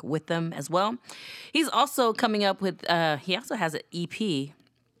work with them as well. He's also coming up with, he also has an EP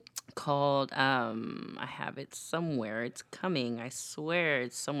called, I have it somewhere. It's coming. I swear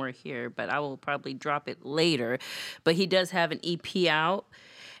it's somewhere here, but I will probably drop it later. But he does have an EP out.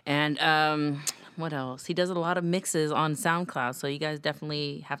 And what else? He does a lot of mixes on SoundCloud, so you guys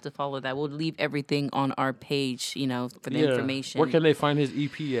definitely have to follow that. We'll leave everything on our page, you know, for the information. Where can they find his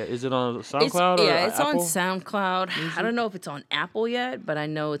EP at? Is it on SoundCloud or it's Apple? on SoundCloud. I don't know if it's on Apple yet, but I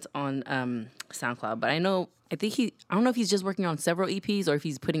know it's on SoundCloud. But I don't know if he's just working on several EPs or if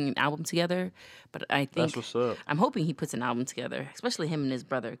he's putting an album together. But I think that's what's up. I'm hoping he puts an album together, especially him and his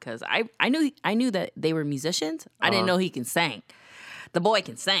brother, because I knew that they were musicians. I didn't know he can sing. The boy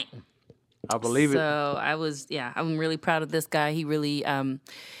can sing. I believe it. So I'm really proud of this guy. He really,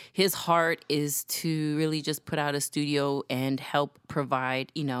 his heart is to really just put out a studio and help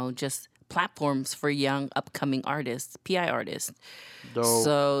provide, you know, just platforms for young upcoming artists, PI artists. Dope.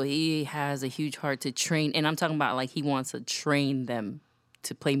 So he has a huge heart to train, and I'm talking about like he wants to train them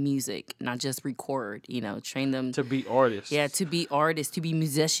to play music, not just record, you know, train them to be artists. Yeah, to be artists, to be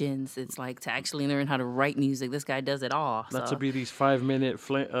musicians. It's like to actually learn how to write music. This guy does it all. Not to be these 5-minute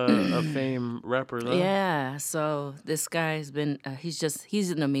of fame rappers. Huh? Yeah, so this guy's been,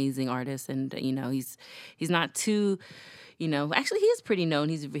 he's an amazing artist, and, you know, he's not too, you know, actually he is pretty known.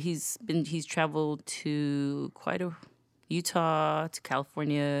 He's traveled to quite a, Utah to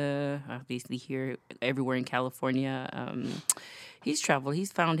California, obviously here, everywhere in California. He's traveled.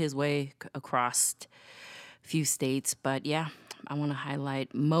 He's found his way across a few states. But, yeah, I want to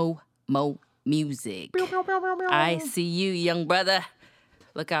highlight Mo Music. I see you, young brother.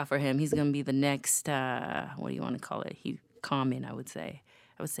 Look out for him. He's going to be the next, what do you want to call it? Common, I would say.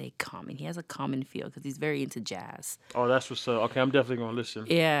 I would say common. He has a common feel because he's very into jazz. Oh, that's what's up. Okay, I'm definitely going to listen.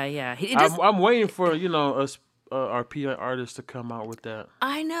 Yeah. I'm waiting for, you know, us. Our PI artist to come out with that.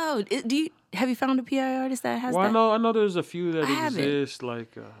 I know. Have you found a PI artist that has that? Well, I know there's a few that exist.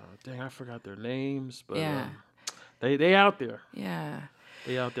 Like, dang, I forgot their names, but they out there. Yeah.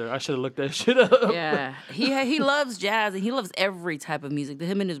 They out there. I should have looked that shit up. Yeah. He loves jazz and he loves every type of music.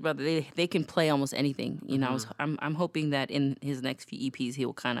 Him and his brother, they can play almost anything. You know, I'm hoping that in his next few EPs he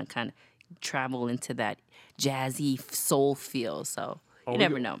will kind of travel into that jazzy soul feel. So. You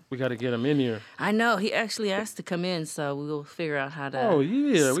never know. We got to get him in here. I know. He actually asked to come in, so we'll figure out how to. Oh,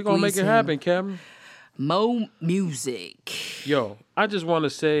 yeah. We're going to make it happen, Kevin. Mo Music. Yo, I just want to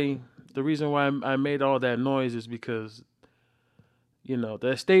say the reason why I made all that noise is because, you know,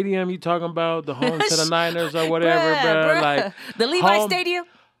 the stadium you talking about, the home to the Niners or whatever, bruh. Like, the Levi Stadium?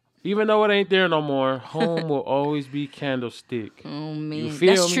 Even though it ain't there no more, home will always be Candlestick. Oh, man. You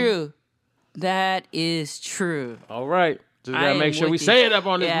feel me? True. That is true. All right. Just gotta make sure we say it up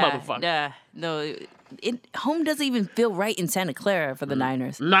on this motherfucker. Yeah, no, home doesn't even feel right in Santa Clara for the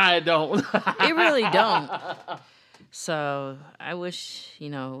Niners. Nah, it don't. It really don't. So I wish it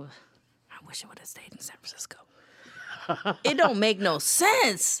would have stayed in San Francisco. It don't make no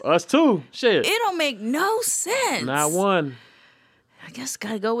sense. Us too. Shit. It don't make no sense. Not one. I guess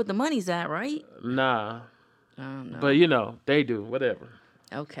gotta go with the money's at, right? Nah, I don't know. but they do whatever.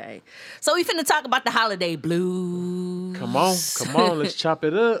 Okay. So we finna talk about the holiday blues. Come on, let's chop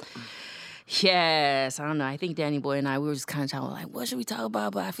it up. Yes, I don't know. I think Danny Boy and I, we were just kind of talking like, what should we talk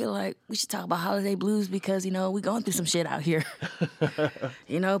about? But I feel like we should talk about holiday blues because, we're going through some shit out here.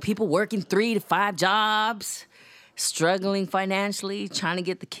 People working 3 to 5 jobs, struggling financially, trying to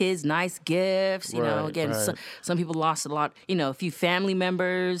get the kids nice gifts. Again, right. some people lost a lot, a few family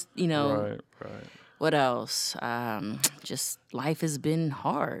members, Right. What else? Just life has been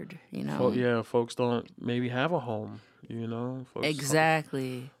hard, Folks don't maybe have a home, Folks,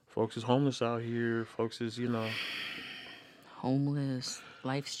 Exactly. Folks is homeless out here. Folks is, Homeless.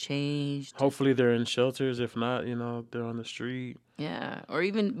 Life's changed. hopefully they're in shelters. If not, they're on the street. Yeah, or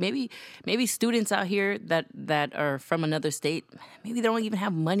even maybe students out here that are from another state, maybe they don't even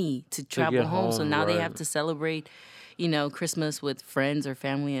have money to travel get home, so home, now they right. have to celebrate, Christmas with friends or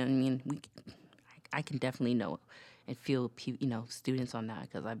family. I mean, I can definitely know and feel, students on that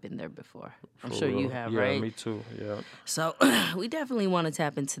because I've been there before. I'm For sure you real. have, Yeah, right? me too. Yeah. So we definitely want to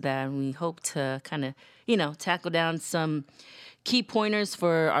tap into that, and we hope to kind of, tackle down some key pointers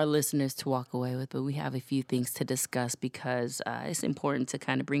for our listeners to walk away with. But we have a few things to discuss because it's important to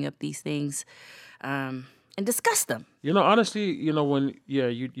kind of bring up these things and discuss them. Honestly, when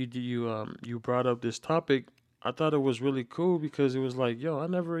you brought up this topic, I thought it was really cool because it was like, yo, I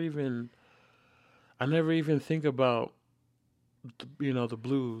never even think about the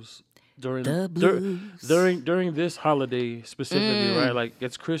blues during The blues. during this holiday specifically, right? Like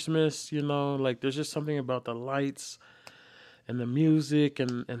it's Christmas, like there's just something about the lights and the music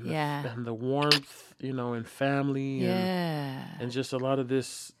and Yeah. and the warmth, and family Yeah. and just a lot of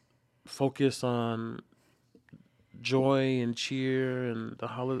this focus on joy and cheer and the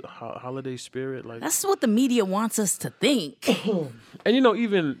holiday spirit, like. That's what the media wants us to think. And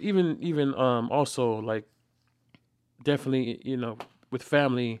even also like definitely with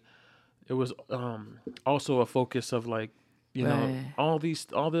family, it was also a focus of like Right. all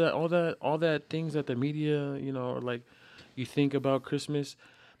that things that the media are like you think about Christmas.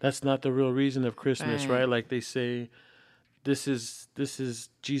 That's not the real reason of Christmas, Right. right? Like they say, this is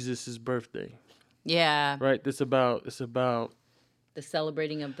Jesus's birthday, Yeah. right? It's about The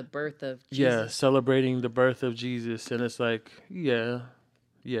celebrating of the birth of yeah, Jesus. celebrating the birth of Jesus, and it's like,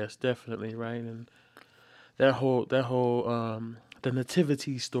 yes, definitely, right, and that whole the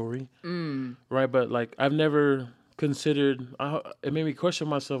nativity story, right? But like, I've never considered. It made me question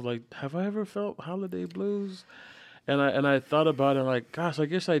myself, like, have I ever felt holiday blues? And I thought about it, like, gosh, I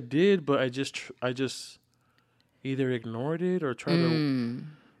guess I did, but I just either ignored it or tried to.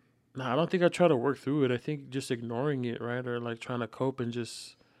 No, I don't think I try to work through it. I think just ignoring it, right? Or like trying to cope and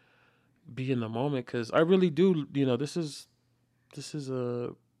just be in the moment. Because I really do, this is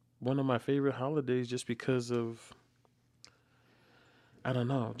one of my favorite holidays just because of, I don't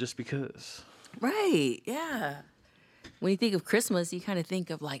know, just because. Right. Yeah. When you think of Christmas, you kind of think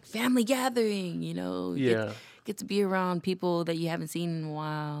of like family gathering, You Yeah. Get to be around people that you haven't seen in a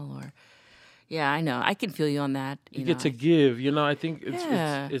while, or yeah, I know. I can feel you on that. You get to give, I think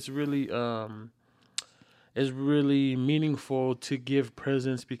Yeah. it's really meaningful to give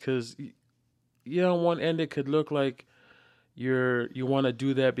presents because on one end it could look like you want to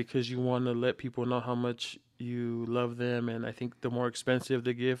do that because you want to let people know how much you love them, and I think the more expensive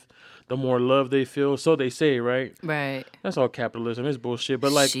the gift, the more love they feel. So they say, right? Right. That's all capitalism. It's bullshit.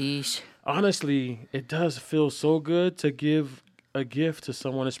 But like, Sheesh. honestly, it does feel so good to give a gift to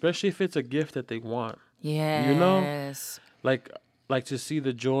someone, especially if it's a gift that they want. Yes. Like to see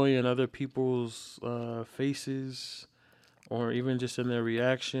the joy in other people's faces, or even just in their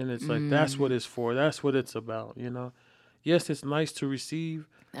reaction. It's like that's what it's for. That's what it's about. Yes, it's nice to receive.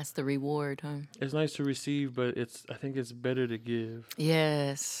 That's the reward, huh? It's nice to receive, but I think it's better to give.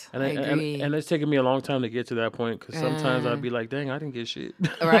 Yes. And I agree. and it's taken me a long time to get to that point because sometimes I'd be like, dang, I didn't get shit.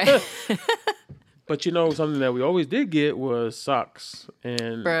 Right. But something that we always did get was socks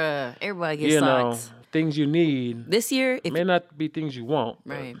and Bruh, everybody gets socks. things you need. This year, if May not be things you want.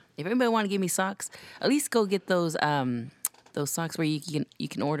 but- right, if anybody want to give me socks, at least go get those socks where you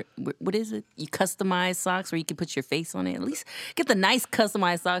can order. What is it? You customize socks where you can put your face on it. At least get the nice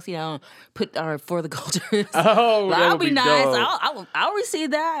customized socks. Put for the cultures. Oh, that I'll would be be nice. dope. I'll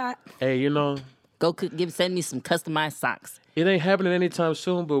receive that. Hey, Go send me some customized socks. it ain't happening anytime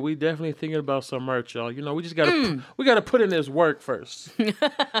soon, but we definitely thinking about some merch, y'all. We just gotta put in this work first.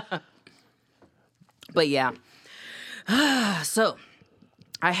 But yeah. So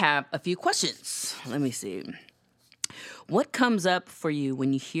I have a few questions. Let me see. What comes up for you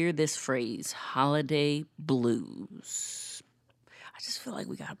when you hear this phrase, holiday blues? I just feel like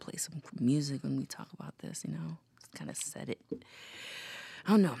we gotta play some music when we talk about this. Kind of set it.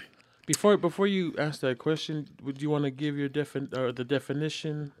 I don't know. Before you ask that question, would you want to give your the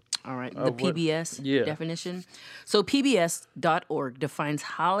definition? All right, the Of what? PBS Yeah. definition. So PBS.org defines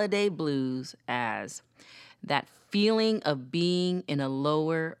holiday blues as that feeling of being in a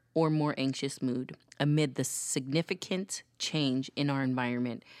lower or more anxious mood amid the significant change in our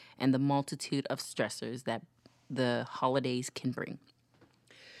environment and the multitude of stressors that the holidays can bring.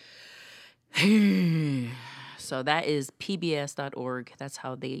 So that is PBS.org.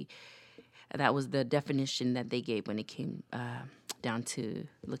 That was the definition that they gave when it came down to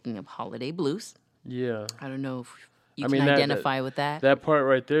looking up holiday blues. Yeah. I don't know if you I can mean, identify with that. That part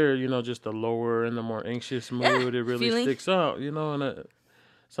right there, just the lower and the more anxious mood, it really feeling. sticks out, and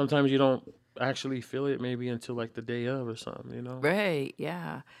sometimes you don't actually feel it maybe until like the day of or something. Right,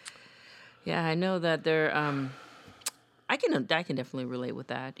 yeah. Yeah, I know that they're I can definitely relate with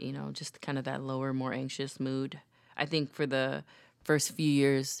that, just kind of that lower, more anxious mood. I think for the first few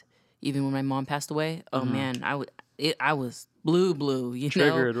years, even when my mom passed away, oh man, I was blue,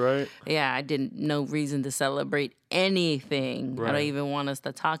 Triggered, right? Yeah, I didn't no reason to celebrate anything. I don't Right. even want us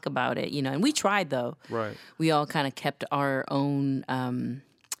to talk about it, and we tried though. Right. We all kind of kept our own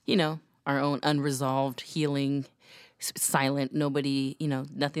our own unresolved healing silent. Nobody,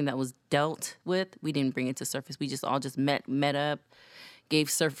 nothing that was dealt with. We didn't bring it to surface. We just all just met up,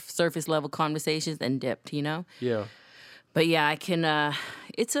 gave surface level conversations and dipped, Yeah. But yeah, I can.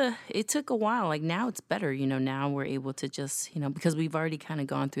 It took a while. Like now, it's better. Now we're able to just, because we've already kind of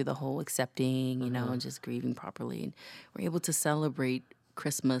gone through the whole accepting, and just grieving properly, and we're able to celebrate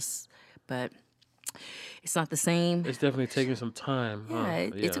Christmas. But it's not the same. It's definitely taking some time. Yeah,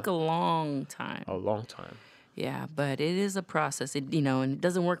 it took a long time. a long time. Yeah, but it is a process. And it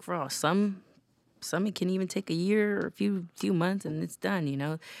doesn't work for all. Some it can even take a year or a few months, and it's done.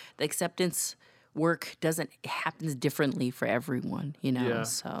 The acceptance work happens differently for everyone. Yeah.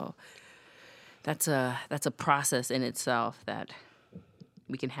 So that's a process in itself that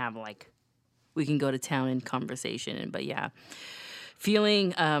we can have. Like we can go to town in conversation, but yeah,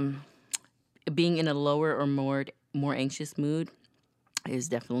 feeling being in a lower or more anxious mood is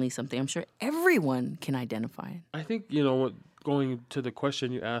definitely something I'm sure everyone can identify. I think going to the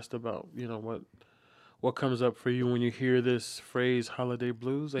question you asked about what comes up for you when you hear this phrase holiday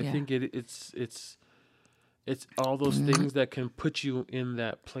blues. I think it's all those things that can put you in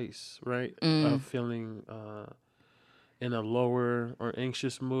that place, right? Of feeling in a lower or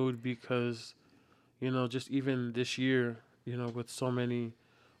anxious mood because just even this year, with so many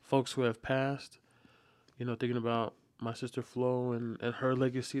folks who have passed, thinking about my sister Flo and her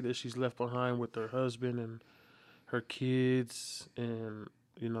legacy that she's left behind with her husband and her kids and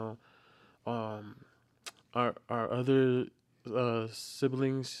our other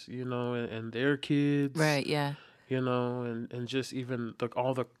siblings, and their kids, Right, yeah. and just even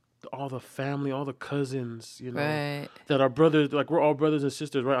all the family, all the cousins, Right. that are brothers, like we're all brothers and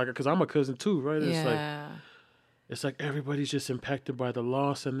sisters, right? Because I'm a cousin too, right? Yeah. It's like everybody's just impacted by the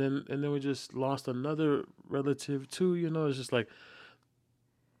loss, and then we just lost another relative too. It's just like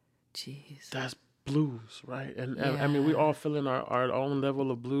Jeez. that's blues, right? And I mean, we all feel in our own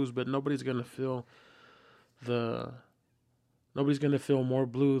level of blues, but nobody's gonna feel more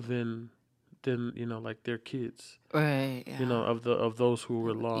blue than like their kids, Right. Yeah. of those who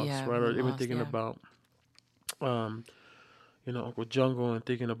were lost, Yeah, right? who Or even lost, thinking yeah. about Uncle Jungle and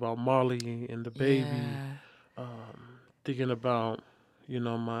thinking about Molly and the baby. Yeah. Thinking about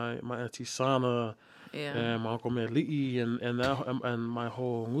my auntie Sana Yeah. and my uncle Meli'i and my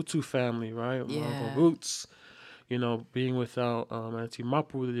whole Mutu family, right? My uncle Yeah. Roots, being without auntie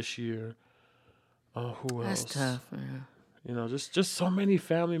Mapu this year. Who That's else? tough. Yeah. Just so many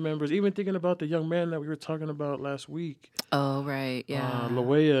family members. Even thinking about the young man that we were talking about last week, Oh, right. Yeah.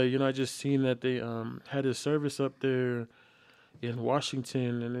 Lawea. I just seen that they had his service up there in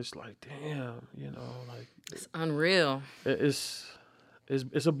Washington, and it's like, damn, like It's unreal. it's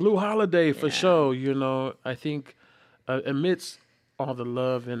a blue holiday for Yeah. sure. I think amidst all the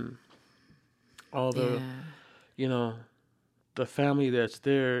love and all the Yeah. the family that's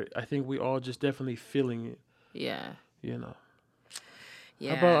there, I think we all just definitely feeling it. Yeah. Yeah.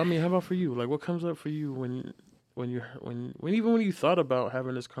 Yeah. How about for you? Like, what comes up for you when you thought about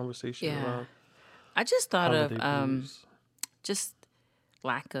having this conversation Yeah. around I just thought holiday of blues? just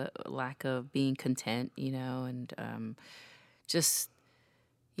lack of being content, and just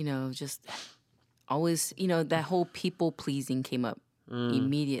just always, that whole people pleasing came up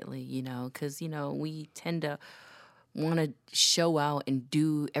immediately, because we tend to want to show out and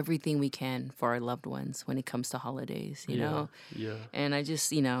do everything we can for our loved ones when it comes to holidays, you know? Yeah. And I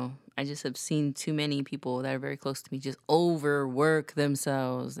just, I just have seen too many people that are very close to me just overwork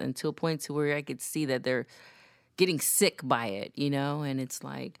themselves, and to a point to where I could see that they're getting sick by it, and it's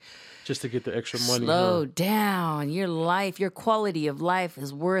like, Just to get the extra money. slow Huh? down. Your quality of life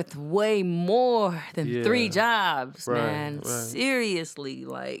is worth way more than 3 Yeah. jobs, Right, man. right. Seriously,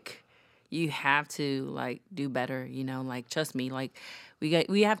 like, you have to, like, do better, like, trust me, like,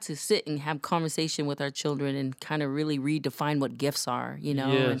 we have to sit and have conversation with our children and kind of really redefine what gifts are, and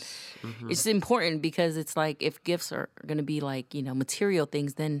Yes. Mm-hmm. it's important because it's like, if gifts are going to be like, material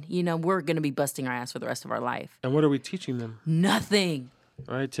things, then, we're going to be busting our ass for the rest of our life. And what are we teaching them? Nothing.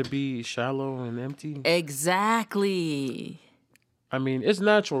 Right? To be shallow and empty. Exactly. I mean, it's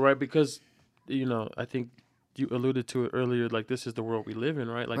natural, right? Because, I think you alluded to it earlier. Like, this is the world we live in,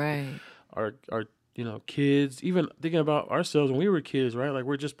 right? Like, Right. our kids, even thinking about ourselves when we were kids, right? Like,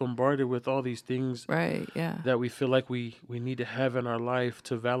 we're just bombarded with all these things Right. Yeah. that we feel like we need to have in our life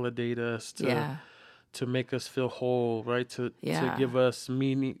to validate us, to make us feel whole, right? To Yeah. give us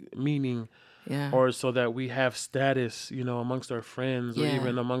meaning, Yeah. or so that we have status, amongst our friends or Yeah.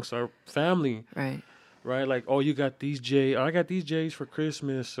 even amongst our family, Right. right? Like, oh, you got these I got these J's for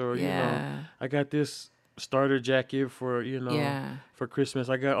Christmas, or Yeah. I got this starter jacket for Yeah. for Christmas.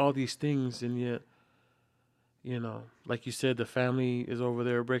 I got all these things, and yet, like you said, the family is over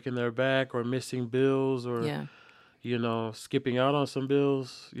there breaking their back or missing bills, or Yeah. skipping out on some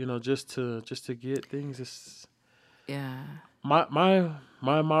bills, just to get things. It's Yeah. my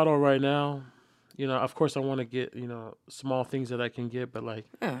motto right now. Of course, I want to get small things that I can get, but like,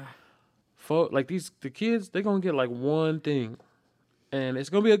 Yeah. like the kids, they're gonna get like one thing, and it's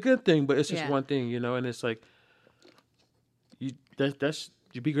gonna be a good thing, but it's just Yeah. one thing, and it's like,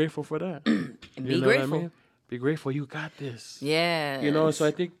 you be grateful for that. And You be know what I grateful. mean? Be grateful you got this. Yeah. So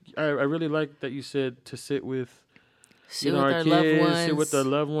I think I really like that you said to sit with Sit with our our kids, loved ones. sit with our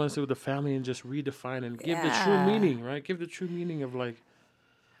loved ones, sit with the family, and just redefine and give the true Yeah. meaning, right? Give the true meaning of, like,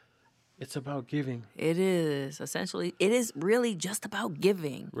 it's about giving. It is essentially. It is really just about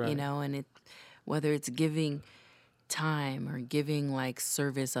giving, Right. and whether it's giving time or giving like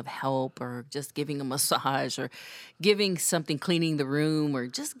service of help or just giving a massage or giving something, cleaning the room, or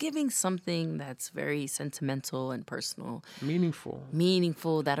just giving something that's very sentimental and personal, meaningful,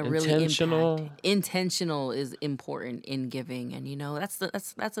 that'll really Intentional. impact. Intentional is important in giving, and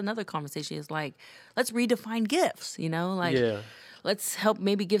that's another conversation. Is like, let's redefine gifts. Like, Yeah. let's help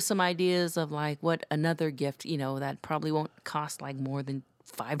maybe give some ideas of like what another gift, that probably won't cost like more than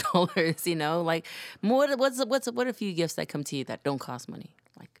 $5. Like, what a few gifts that come to you that don't cost money,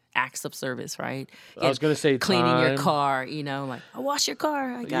 like acts of service, right? I was gonna say cleaning your time. car, like, I'll wash your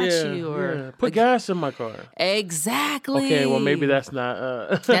car, I got you, or put gas in my car. exactly. Okay, well, maybe that's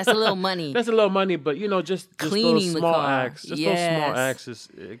not. That's a little money. That's a little money, but just Cleaning those the small car. acts, just those Yes. small acts,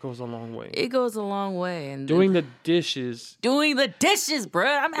 it goes a long way. It goes a long way, and Doing the dishes, doing the dishes,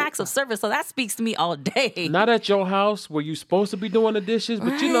 bruh. I'm acts of service, so that speaks to me all day. not at your house where you supposed to be doing the dishes,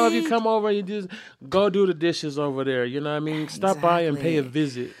 but if you Right. come over and you just go do the dishes over there, you know what I mean? Stop by and pay a Exactly.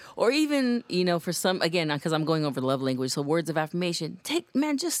 visit. Or even, for some, again, because I'm going over love language, so words of affirmation.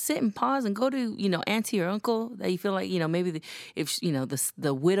 Just sit and pause and go to, auntie or uncle that you feel like, maybe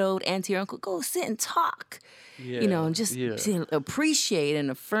the widowed auntie or uncle, go sit and talk, Yeah. and just yeah. to appreciate and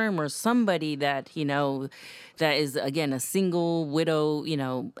affirm, or somebody that, that is, again, a single widow,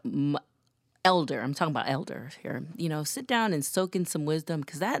 elder. I'm talking about elder here. Sit down and soak in some wisdom,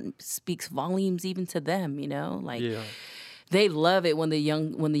 because that speaks volumes even to them, like. Yeah. They love it when the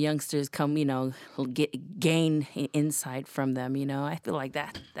youngsters come, gain insight from them. I feel like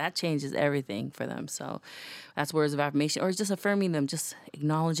that changes everything for them. So that's words of affirmation, or it's just affirming them, just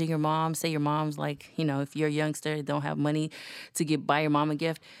acknowledging your mom. Say your mom's like, if you're a youngster, don't have money to buy your mom a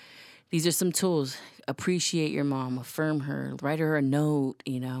gift. These are some tools. Appreciate your mom, affirm her, write her a note,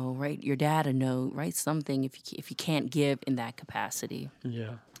 write your dad a note, write something if you can't give in that capacity.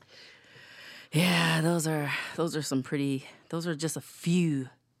 Yeah. Yeah, those are just a few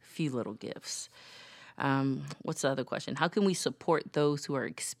little gifts. What's the other question? How can we support those who are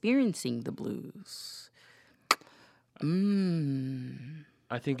experiencing the blues?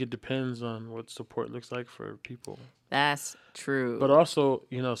 I think it depends on what support looks like for people. That's true. But also,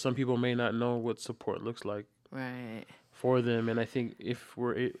 some people may not know what support looks like Right. for them, and I think if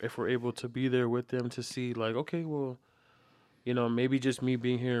we're able to be there with them to see, like, okay, well, maybe just me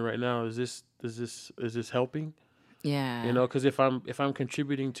being here right now, is this helping? Yeah. Because if I'm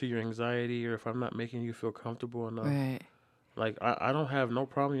contributing to your anxiety, or if I'm not making you feel comfortable enough, Right. Like I don't have no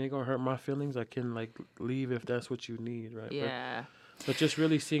problem. You ain't gonna hurt my feelings. I can like leave if that's what you need, right? Yeah. But just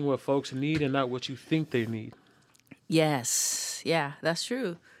really seeing what folks need and not what you think they need. Yes. Yeah, that's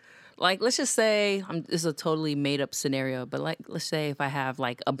true. Like, let's just say this is a totally made up scenario, but like, let's say if I have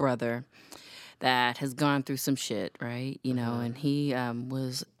like a brother that has gone through some shit, right? You know, and he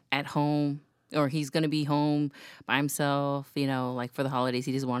was at home or he's going to be home by himself, you know, like for the holidays.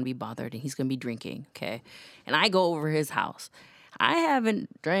 He doesn't want to be bothered and he's going to be drinking, okay? And I go over his house. I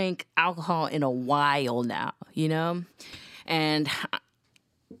haven't drank alcohol in a while now, you know? And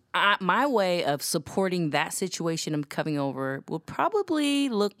my way of supporting that situation I'm coming over will probably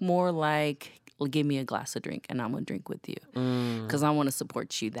look more like, well, give me a glass of drink and I'm gonna drink with you because I want to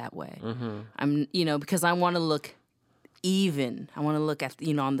support you that way. I'm, you know, because I want to look even. I want to look at,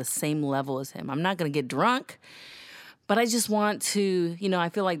 you know, on the same level as him. I'm not gonna get drunk, but I just want to, you know, I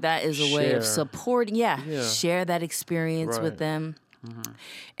feel like that is a way of Share. supporting. Yeah, share that experience with Right. them.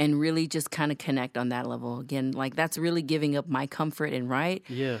 And really just kind of connect on that level. Again, like that's really giving up my comfort and right.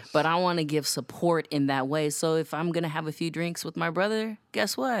 Yes. But I want to give support in that way. So if I'm going to have a few drinks with my brother,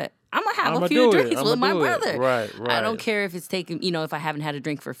 guess what? I'm going to have I'ma a few do it. drinks I'ma with my do it. brother. Right, I don't right. care if it's taken, you know, if I haven't had a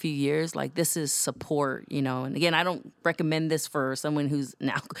drink for a few years. Like this is support, you know. And again, I don't recommend this for someone who's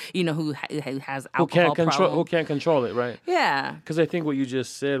now, you know, who has Who alcohol can't control? Who problem. can't control it? Right. Yeah. Because I think what you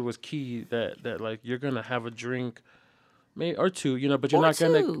just said was key. That like you're gonna have a drink, maybe or two, you know, but you're Or not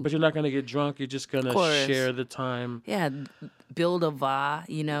gonna. two. But you're not gonna get drunk. You're just gonna course. share the time. Yeah. Build a va,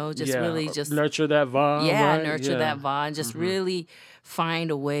 you know, just really just nurture that vibe. yeah, right? nurture Yeah. that vibe and just really find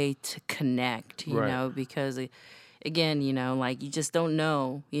a way to connect, you Right. know, because again, you know, like you just don't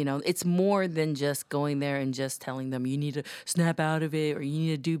know, you know, it's more than just going there and just telling them you need to snap out of it or you need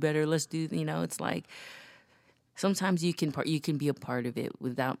to do better. Let's do, you know, it's like sometimes you can be a part of it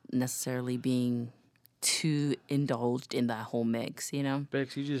without necessarily being too indulged in that whole mix, you know?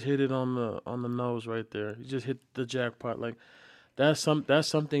 Bex, you just hit it on the nose right there. You just hit the jackpot. Like that's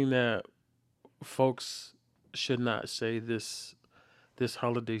something that folks should not say this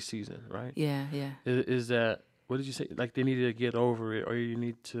holiday season, right? Yeah, yeah. Is that what did you say? Like they need to get over it, or you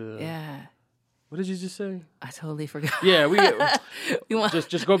need to. Yeah. What did you just say? I totally forgot. Yeah, We want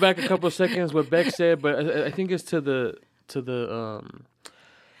just go back a couple of seconds. What Beck said, but I think it's to the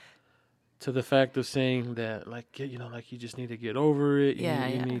fact of saying that like you know like you just need to get over it.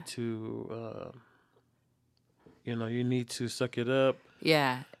 You need to you need to suck it up.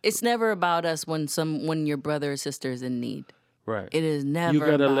 Yeah, it's never about us when your brother or sister is in need. Right. It is never. You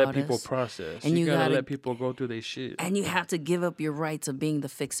gotta about let people us. process. And you you gotta gotta- let people go through their shit. And you have to give up your rights of being the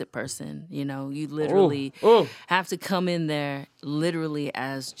fix-it person. You know, you literally Oh. have to come in there literally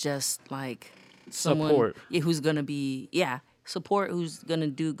as just like someone Support. who's gonna be support who's gonna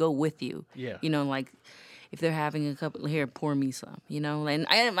go with you. Yeah. You know, like if they're having a couple here, pour me some. You know, and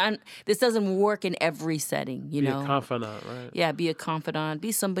I this doesn't work in every setting. You Be know, a confidant, right? yeah, be a confidant,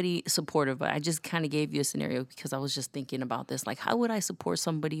 be somebody supportive. But I just kind of gave you a scenario because I was just thinking about this. Like, how would I support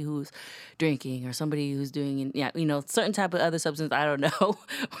somebody who's drinking or somebody who's doing, certain type of other substance? I don't know.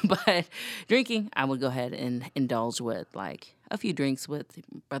 But drinking, I would go ahead and indulge with like a few drinks with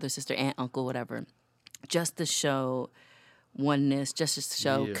brother, sister, aunt, uncle, whatever, just to show oneness, just to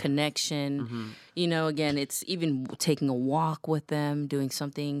show connection. You know, again, it's even taking a walk with them, doing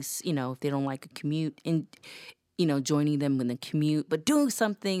something, you know, if they don't like a commute, and, you know, joining them in the commute, but doing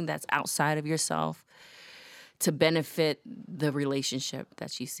something that's outside of yourself to benefit the relationship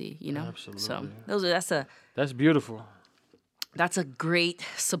that you see, you know? So Absolutely. That's beautiful. that's a great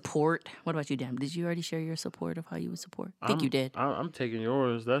support. What about you, Dan? Did you already share your support of how you would support? I think you did. I'm taking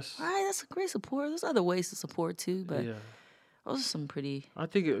yours. That's All right, that's a great support. There's other ways to support too, but yeah. those are some pretty I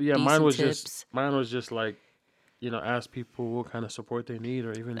think mine decent was tips. mine was just like, ask people what kind of support they need,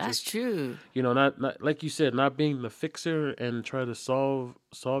 or even That's just true. not like you said, not being the fixer and try to solve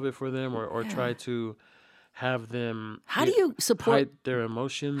it for them, or try to have them. How do you support? hide their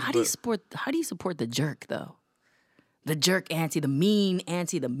emotions? How do you support the jerk though? The jerk auntie, the mean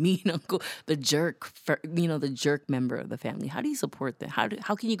uncle, the jerk, the jerk member of the family. How do you support them?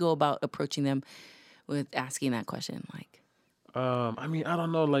 How can you go about approaching them with asking that question? Like, I mean, I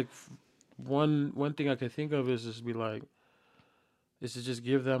don't know. Like, one thing I can think of is just be like, is to just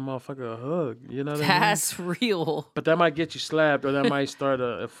give that motherfucker a hug. You know what I mean? that's real. But that might get you slapped, or that might start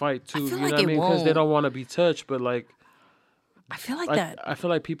a fight too. feel You know like what I it mean? Because they won't. don't want to be touched. But like, I feel like that. I feel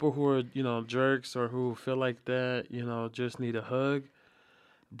like people who are jerks, or who feel like that, just need a hug.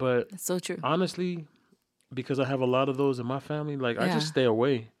 But That's so true. honestly, because I have a lot of those in my family, like I Yeah. just stay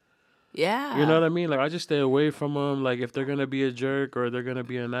away. Yeah. You know what I mean? Like I just stay away from them. Like if they're gonna be a jerk or they're gonna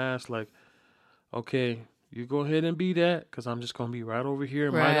be an ass, like okay, you go ahead and be that, because I'm just gonna be right over here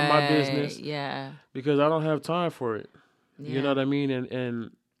minding my business, Yeah. because I don't have time for it. Yeah. You know what I mean?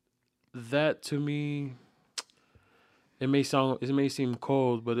 And that to me, it may seem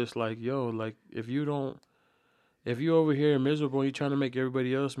cold, but it's like, yo, like if you over here miserable and you trying to make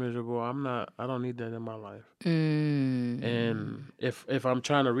everybody else miserable, I don't need that in my life. And if I'm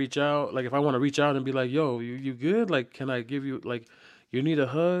trying to reach out, like if I want to reach out and be like, yo, you good? Like, can I give you, like, you need a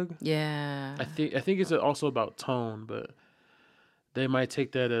hug? Yeah. I think it's also about tone, but they might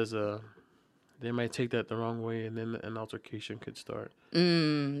take that the wrong way, and then an altercation could start.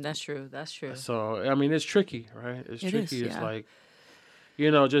 That's true. That's true. So I mean, it's tricky, right? It's tricky. It's yeah. like,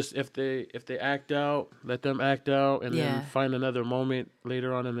 just if they act out, let them act out, and then find another moment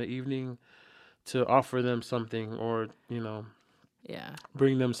later on in the evening to offer them something, or Yeah.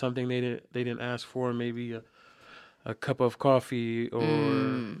 bring them something they didn't ask for, maybe a cup of coffee, or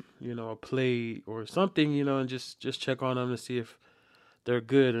a plate or something, and just check on them to see if they're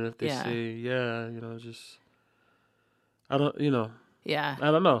good, and if they say just I don't Yeah.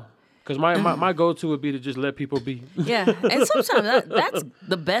 I don't know. Because my go-to would be to just let people be. Yeah. And sometimes that's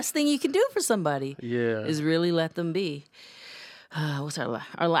the best thing you can do for somebody. Yeah. Is really let them be. What's our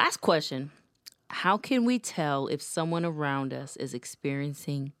last question? How can we tell if someone around us is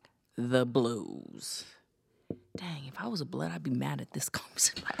experiencing the blues? Dang, if I was a blood, I'd be mad at this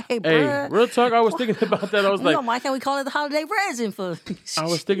conversation. Hey, real talk, I was thinking about that. I was like, why can't we call it the holiday present for? I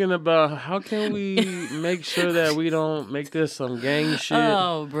was thinking about how can we make sure that we don't make this some gang shit.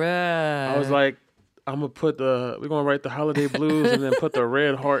 Oh, bruh. I was like, we're gonna write the holiday blues and then put the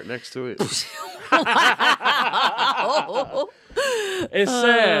red heart next to it. It's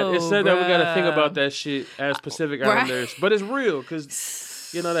sad. It's sad that we gotta think about that shit as Pacific Islanders, but it's real, because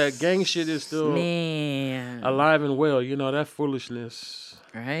that gang shit is still alive and well. That foolishness,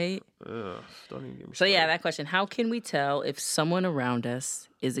 right? Don't even get me started. That question: how can we tell if someone around us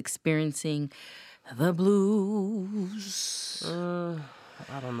is experiencing the blues? I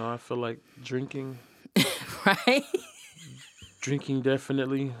don't know. I feel like drinking. Right? Drinking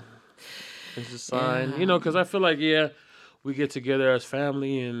definitely is a sign. Because I feel like, we get together as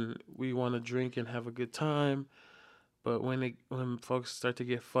family and we want to drink and have a good time. But when folks start to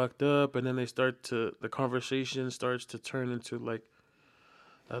get fucked up, and then the conversation starts to turn into like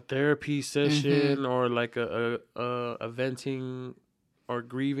a therapy session, or like a venting or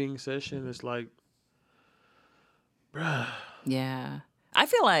grieving session, it's like, bruh. Yeah. I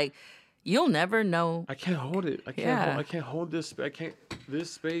feel like you'll never know. I can't hold it. I can't hold this.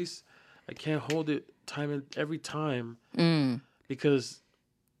 This space. I can't hold it every time, because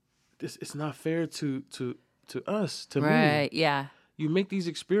it's not fair to us, to me. Right, yeah. You make these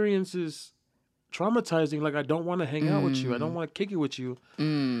experiences traumatizing. Like, I don't want to hang out with you. I don't want to kick it with you,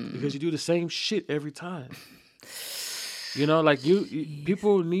 because you do the same shit every time. Like you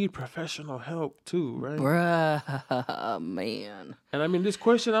people need professional help too, right? Bruh, man. And I mean, this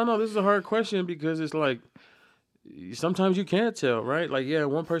question, I know this is a hard question, because it's like, sometimes you can't tell, right? Like,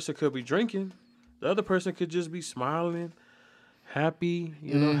 one person could be drinking. The other person could just be smiling, happy,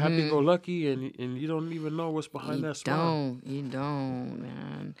 happy-go-lucky, and you don't even know what's behind that smile. You don't,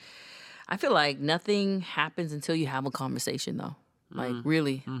 man. I feel like nothing happens until you have a conversation, though. Like,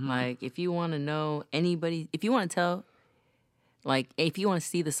 really. Like, if you want to know anybody, if you want to tell, like, if you want to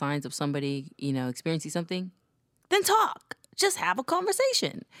see the signs of somebody, experiencing something, then talk. Just have a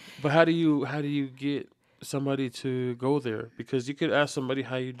conversation. But how do you get somebody to go there? Because you could ask somebody,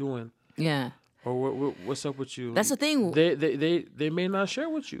 how you doing? Yeah. Or what's up with you? That's the thing. They may not share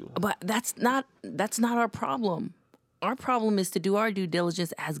with you. But that's not our problem. Our problem is to do our due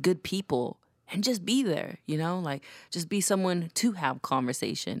diligence as good people and just be there, like just be someone to have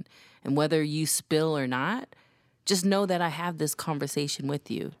conversation. And whether you spill or not, just know that I have this conversation with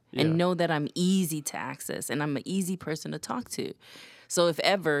you, and know that I'm easy to access and I'm an easy person to talk to. So if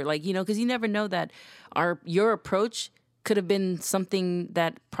ever, like, because you never know that your approach could have been something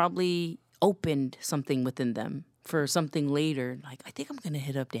that probably opened something within them for something later. Like, I think I'm going to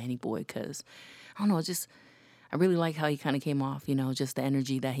hit up Danny Boy because, I don't know, I really like how he kind of came off, just the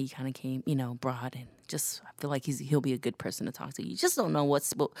energy that he kind of brought. And just, I feel like he'll be a good person to talk to. You just don't know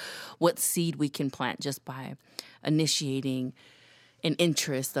what seed we can plant just by initiating an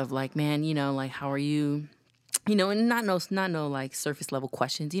interest of like, man, like, how are you? And not no like surface level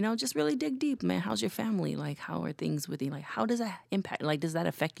questions, just really dig deep, man. How's your family? Like, how are things with you? Like, how does that impact? Like, does that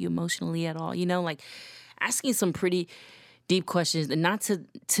affect you emotionally at all? Like asking some pretty deep questions, and not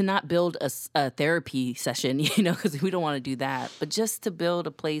to not build a therapy session, because we don't want to do that, but just to build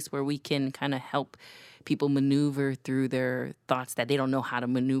a place where we can kind of help people maneuver through their thoughts that they don't know how to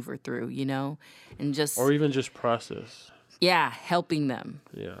maneuver through, and just Or even just process. helping them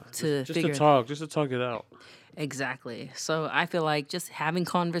Yeah. to Just to figure talk. Just to talk it out. exactly. So I feel like just having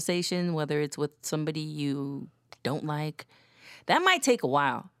conversation, whether it's with somebody you don't like, that might take a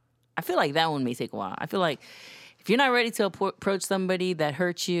while. I feel like that one may take a while. I feel like if you're not ready to approach somebody that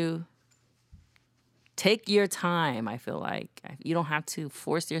hurts you, take your time. I feel like you don't have to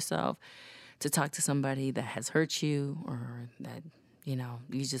force yourself to talk to somebody that has hurt you or that,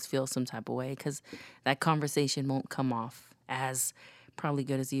 you just feel some type of way, because that conversation won't come off as probably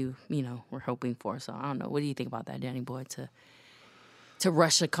good as you were hoping for. So I don't know. What do you think about that, Danny Boy, to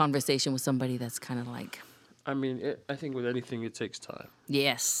rush a conversation with somebody that's kind of like... I mean, I think with anything, it takes time.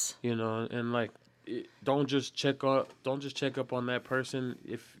 Yes. And like, don't just check up on that person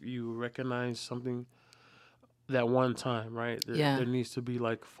if you recognize something that one time, right? There needs to be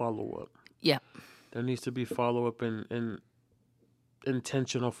like follow up. Yeah. There needs to be follow up and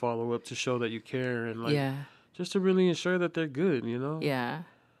intentional follow up to show that you care and like just to really ensure that they're good, Yeah.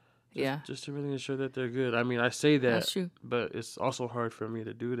 Just to really ensure that they're good. I mean, I say that, That's true. but it's also hard for me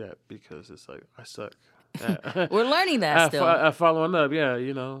to do that because it's like I suck. We're learning that still. Following up,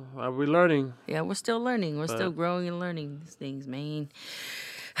 we're learning. Yeah, we're still learning. We're still growing and learning these things, man.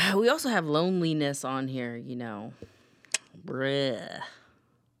 We also have loneliness on here, Bruh.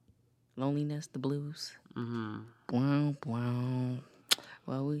 Loneliness, the blues. Mm-hmm. Wow, wow.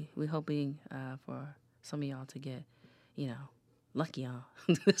 Well, we hoping for some of y'all to get, lucky on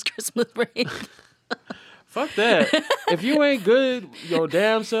this Christmas break. Fuck that. If you ain't good your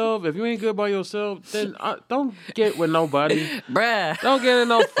damn self, if you ain't good by yourself, then don't get with nobody. Bruh. Don't get in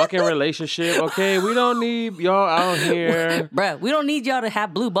no fucking relationship, okay? We don't need y'all out here. Bruh, we don't need y'all to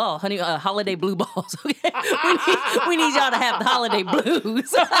have blue ball, honey, holiday blue balls, okay? We need y'all to have the holiday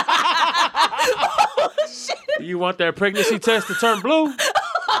blues. Oh, shit. You want that pregnancy test to turn blue?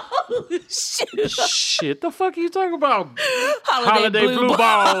 Oh, shit. Shit, the fuck are you talking about? Holiday blue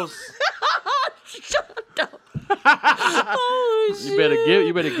balls. Shut up. Oh, shit. You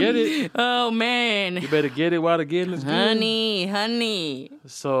better get it. Oh, man. You better get it while the getting is good. Honey.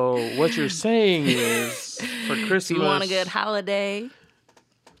 So what you're saying is for Christmas, If you want a good holiday,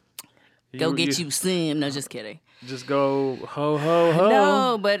 go get you some. No, just kidding. Just go ho ho ho.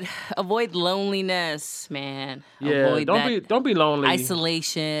 No, but avoid loneliness, man. Yeah, avoid don't be lonely.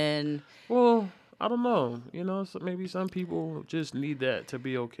 Isolation. Well, I don't know. So maybe some people just need that to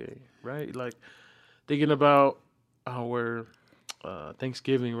be okay, right? Like thinking about our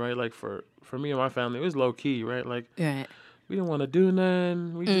Thanksgiving, right? Like for me and my family, it was low key, right? Like right. We didn't want to do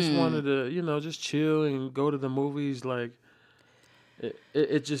nothing. We just wanted to, just chill and go to the movies. Like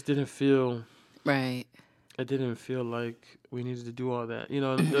it just didn't feel right. It didn't feel like we needed to do all that.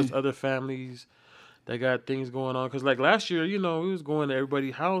 There's other families that got things going on. Because like last year, we was going to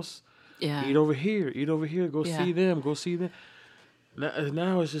everybody's house. Yeah. Eat over here. Go see them.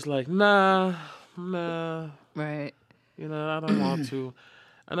 Now it's just like, nah. Right. I don't want to.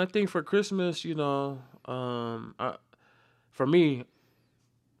 And I think for Christmas, for me,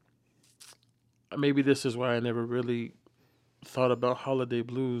 maybe this is why I never really thought about holiday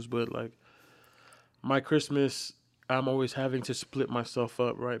blues, but like my Christmas, I'm always having to split myself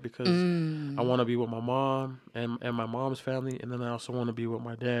up, right? Because I want to be with my mom and my mom's family, and then I also want to be with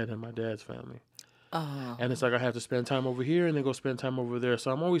my dad and my dad's family. Oh. And it's like I have to spend time over here and then go spend time over there.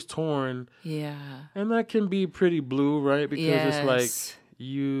 So I'm always torn. Yeah. And that can be pretty blue, right? Because it's like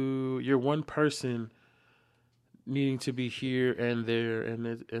you're one person needing to be here and there, and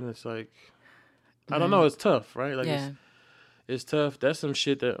it's like I don't know, it's tough, right? Like it's tough. That's some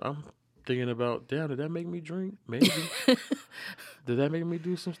shit that I'm thinking about. Damn, did that make me drink? Maybe. Did that make me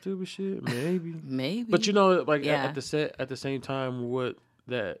do some stupid shit? Maybe. But like at the same time, what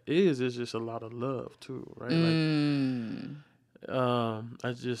that is just a lot of love too, right?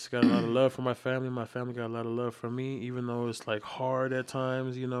 I just got a lot of love for my family. My family got a lot of love for me, even though it's like hard at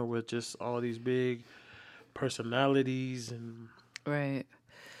times, with just all these big personalities and right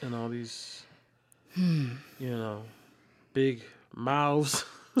and all these big mouths.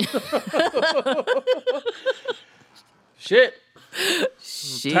 Shit.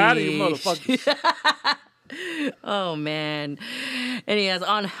 I'm tired of you motherfuckers. Oh man. Anyways,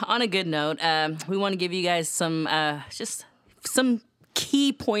 on a good note, we want to give you guys some just some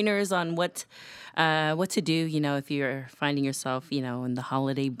key pointers on what to do, if you're finding yourself, in the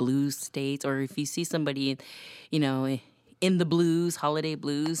holiday blues state, or if you see somebody, in the blues, holiday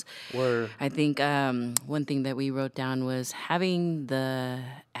blues. Word. I think one thing that we wrote down was having the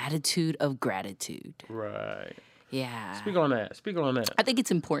attitude of gratitude. Right. Yeah. Speak on that. Speak on that. I think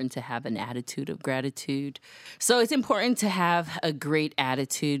it's important to have an attitude of gratitude. So it's important to have a great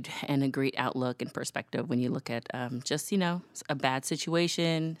attitude and a great outlook and perspective when you look at just, a bad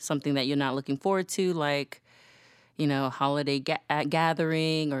situation, something that you're not looking forward to, like, a holiday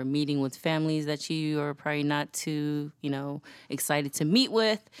gathering or meeting with families that you are probably not too, excited to meet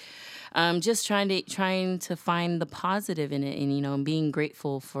with. Just trying to find the positive in it, and being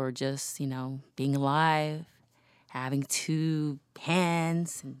grateful for just being alive, having two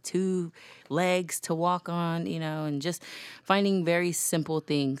hands and two legs to walk on, and just finding very simple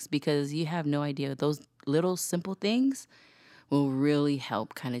things, because you have no idea, those little simple things will really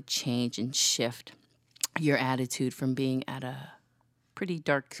help kind of change and shift your attitude from being at a pretty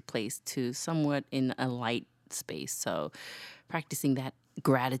dark place to somewhat in a light space. So practicing that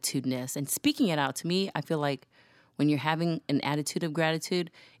gratitudeness and speaking it out, to me, I feel like when you're having an attitude of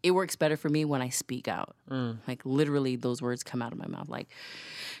gratitude, it works better for me when I speak out. Like literally those words come out of my mouth, like,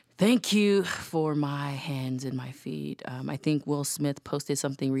 thank you for my hands and my feet. I think Will Smith posted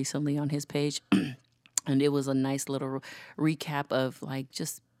something recently on his page and it was a nice little recap of like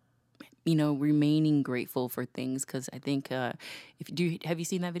just remaining grateful for things. Because I think have you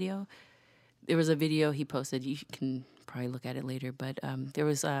seen that video? There was a video he posted. You can probably look at it later. But there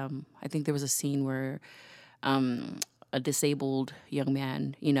was I think there was a scene where a disabled young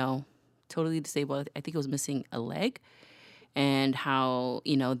man, totally disabled. I think it was missing a leg. And how,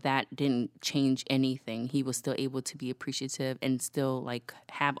 that didn't change anything. He was still able to be appreciative and still like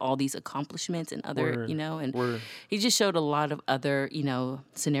have all these accomplishments and other, and he just showed a lot of other,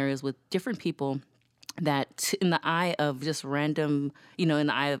 scenarios with different people that in the eye of just random, in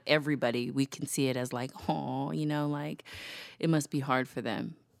the eye of everybody, we can see it as like, oh, like it must be hard for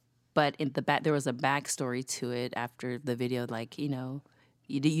them. But in the back, there was a backstory to it after the video, like,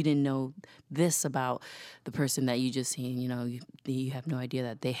 you didn't know this about the person that you just seen. You have no idea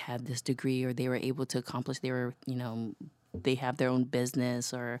that they had this degree or they were able to accomplish. They were, they have their own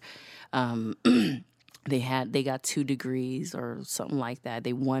business, or they got 2 degrees or something like that.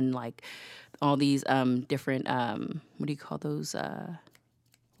 They won like all these different what do you call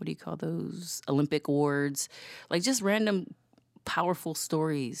those? Olympic awards, like just random powerful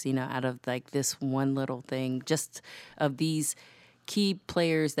stories, out of like this one little thing, just of these key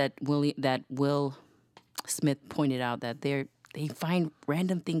players that Will Smith pointed out that they find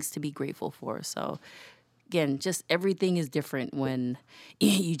random things to be grateful for. So again, just everything is different when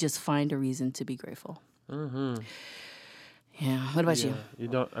you just find a reason to be grateful. Mm-hmm. Yeah. What about you? You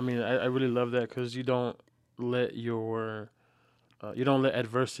don't. I mean, I really love that because you don't let you don't let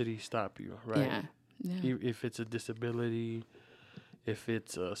adversity stop you, right? Yeah. If it's a disability, if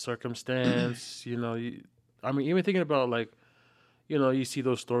it's a circumstance, I mean, even thinking about like, you see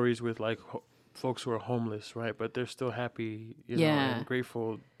those stories with like folks who are homeless, right? But they're still happy, and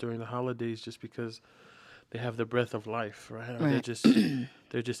grateful during the holidays just because they have the breath of life, right? Or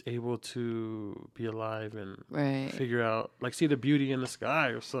they're just able to be alive and figure out, like, see the beauty in the sky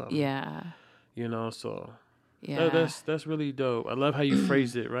or something. Yeah. So Yeah. that's really dope. I love how you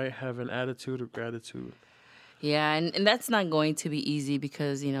phrased it, right? Have an attitude of gratitude. Yeah, and that's not going to be easy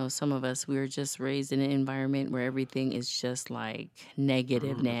because, some of us, we were just raised in an environment where everything is just like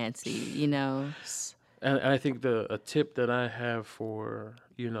negative Nancy, And I think a tip that I have for,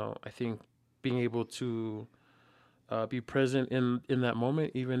 I think being able to be present in that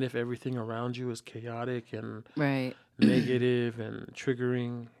moment, even if everything around you is chaotic and Right. negative and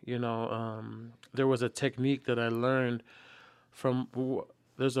triggering, there was a technique that I learned from...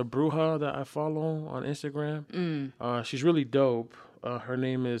 There's a bruja that I follow on Instagram. She's really dope. Her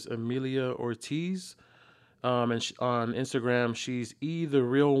name is Amelia Ortiz. And on Instagram, she's the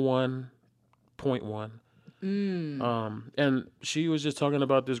real 1.1. And she was just talking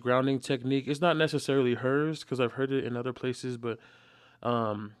about this grounding technique. It's not necessarily hers because I've heard it in other places, but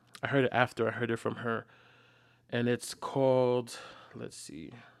I heard it after I heard it from her. And it's called, let's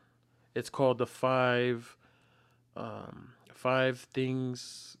see, it's called the five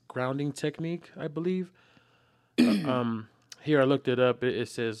things grounding technique, I believe. Here I looked it up. It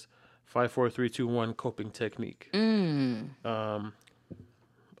says 5, 4, 3, 2, 1 coping technique. I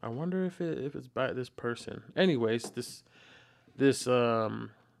wonder if it's by this person. Anyways, this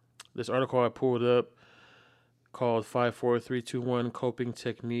article I pulled up called 5, 4, 3, 2, 1 coping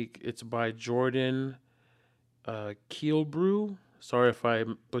technique. It's by Jordan Kielbrew. Sorry if I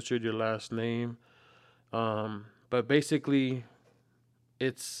butchered your last name. But basically,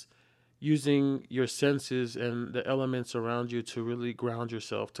 it's using your senses and the elements around you to really ground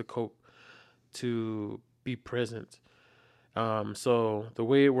yourself, to cope, to be present. So the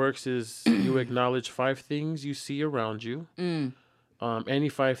way it works is you acknowledge 5 things you see around you. Any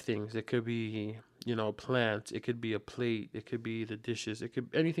 5 things. It could be, a plant. It could be a plate. It could be the dishes. It could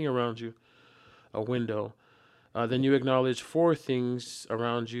anything around you. A window. Then you acknowledge 4 things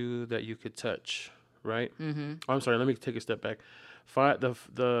around you that you could touch. Right. Oh, I'm sorry. Let me take a step back.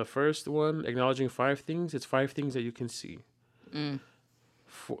 The first one, acknowledging 5 things. It's 5 things that you can see.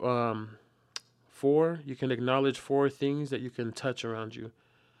 F- um, 4, you can acknowledge 4 things that you can touch around you.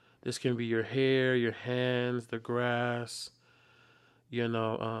 This can be your hair, your hands, the grass,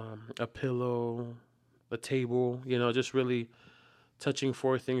 a pillow, a table, just really touching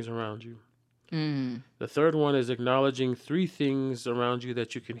 4 things around you. The third one is acknowledging 3 things around you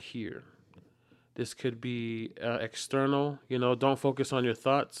that you can hear. This could be external, don't focus on your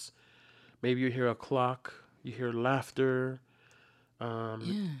thoughts. Maybe you hear a clock, you hear laughter,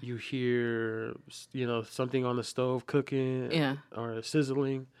 you hear, something on the stove cooking or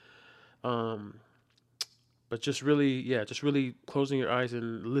sizzling. But just really closing your eyes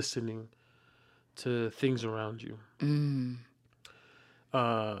and listening to things around you. And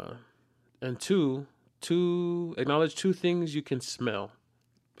acknowledge 2 things you can smell.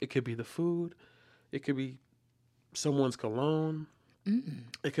 It could be the food. It could be someone's cologne.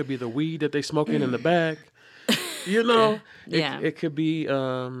 It could be the weed that they smoking in the back. It could be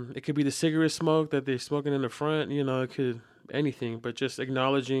the cigarette smoke that they're smoking in the front. It could anything, but just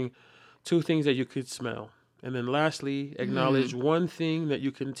acknowledging 2 things that you could smell. And then lastly, acknowledge 1 thing that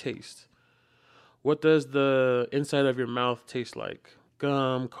you can taste. What does the inside of your mouth taste like?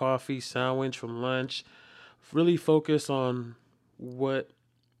 Gum, coffee, sandwich from lunch. Really focus on what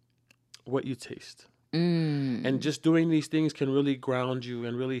you taste. And just doing these things can really ground you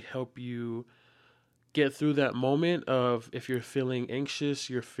and really help you get through that moment of if you're feeling anxious,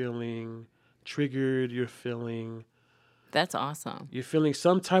 you're feeling triggered, That's awesome. you're feeling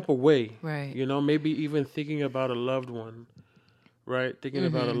some type of way. Right. Maybe even thinking about a loved one, right? Thinking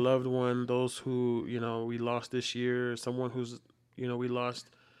about a loved one, those who, we lost this year, someone who's, we lost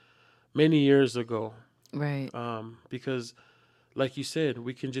many years ago. Right. Because like you said,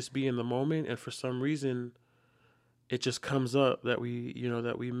 we can just be in the moment, and for some reason it just comes up that we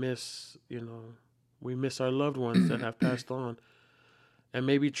miss, we miss our loved ones that have passed on. And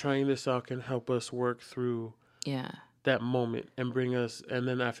maybe trying this out can help us work through that moment and bring us, and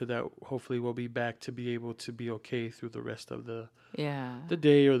then after that, hopefully we'll be back to be able to be okay through the rest of the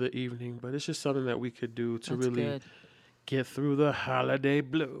day or the evening. But it's just something that we could do to That's really good. get through the holiday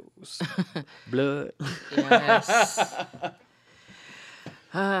blues. Blood. Yes.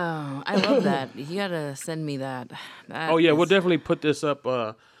 Oh, I love that. You gotta send me that. Oh yeah, we'll definitely put this up,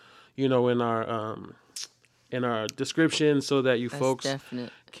 in our description so that you folks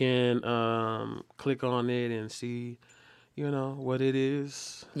definite. can click on it and see, what it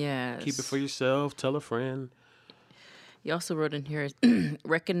is. Yes. Keep it for yourself. Tell a friend. You also wrote in here,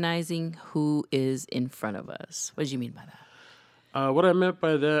 recognizing who is in front of us. What did you mean by that? What I meant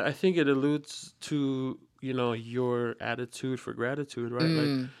by that, I think it alludes to, your attitude for gratitude, right?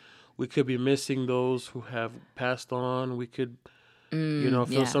 Like we could be missing those who have passed on. We could,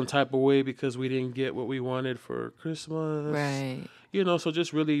 feel some type of way because we didn't get what we wanted for Christmas. Right. So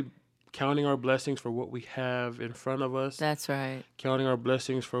just really counting our blessings for what we have in front of us. That's right. Counting our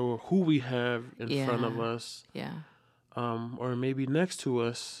blessings for who we have in front of us. Yeah. Or maybe next to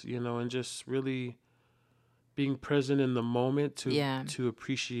us, and just really being present in the moment to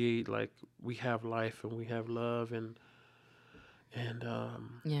appreciate, like, we have life and we have love and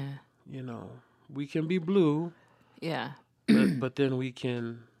we can be blue. Yeah. but then we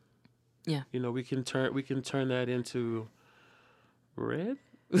can we can turn that into red.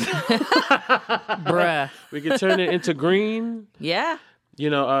 Bruh. We can turn it into green. Yeah.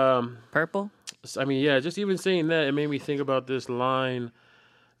 Purple. I mean, yeah, just even saying that, it made me think about this line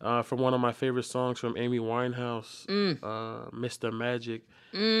from one of my favorite songs from Amy Winehouse, Mr. Magic.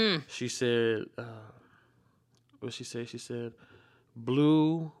 She said, what'd she say? She said,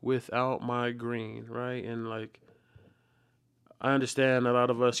 blue without my green, right? And like, I understand a lot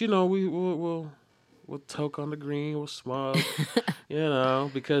of us, we'll toke on the green, we'll smoke,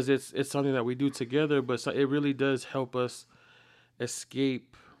 because it's something that we do together, but it really does help us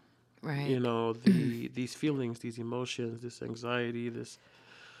escape, right? These feelings, these emotions, this anxiety, this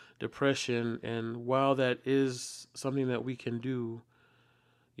depression. And while that is something that we can do,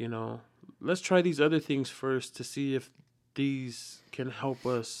 let's try these other things first to see if these can help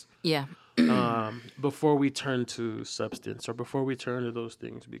us. Yeah. Before we turn to substance or before we turn to those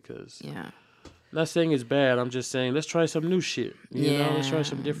things, because I'm not saying it's bad. I'm just saying let's try some new shit. Let's try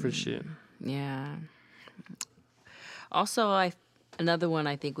some different shit. Yeah. Also, another one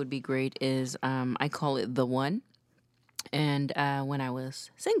I think would be great is I call it the one. And when I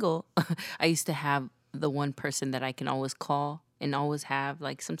was single, I used to have the one person that I can always call and always have.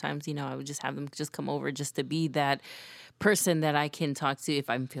 Like sometimes, I would just have them just come over just to be that person that I can talk to if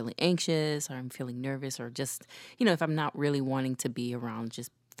I'm feeling anxious or I'm feeling nervous or just, if I'm not really wanting to be around just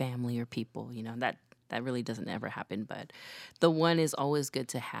family or people, that really doesn't ever happen. But the one is always good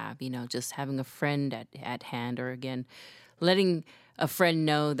to have, just having a friend at hand, or again, letting a friend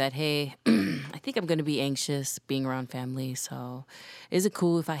know that, hey, I think I'm going to be anxious being around family. So is it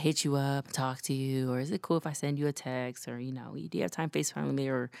cool if I hit you up, talk to you? Or is it cool if I send you a text? Or, do you have time FaceTime with me?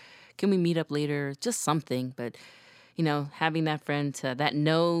 Or can we meet up later? Just something. But, having that friend that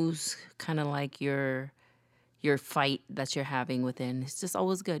knows kind of like your fight that you're having within, it's just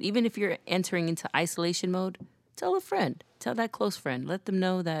always good. Even if you're entering into isolation mode, tell a friend. Tell that close friend. Let them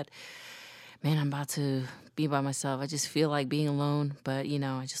know that, man, I'm about to be by myself. I just feel like being alone. But,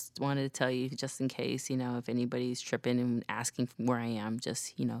 I just wanted to tell you just in case, if anybody's tripping and asking where I am,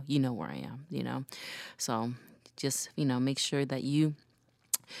 just, you know where I am. So just, make sure that you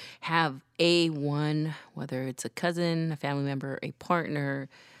have a one, whether it's a cousin, a family member, a partner,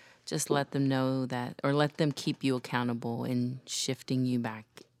 just let them know that, or let them keep you accountable in shifting you back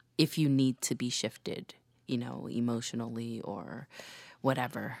if you need to be shifted, emotionally or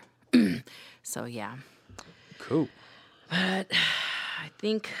whatever. So, yeah. Cool. But I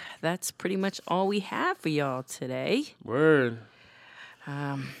think that's pretty much all we have for y'all today. Word.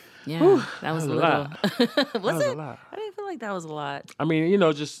 Yeah, Whew, that was a a little. lot. Was That it? a lot. I didn't feel like that was a lot. I mean,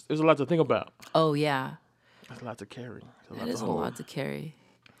 just there's a lot to think about. Oh, yeah. There's a lot to carry. There's That to is a hold. lot to carry.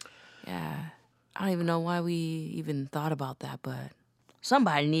 Yeah. I don't even know why we even thought about that, but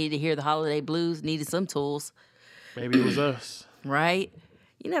somebody needed to hear the holiday blues, needed some tools, Maybe it was us. right?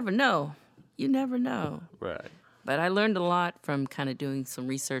 You never know. You never know. Right. But I learned a lot from kind of doing some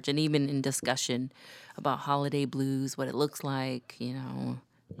research and even in discussion about holiday blues, what it looks like,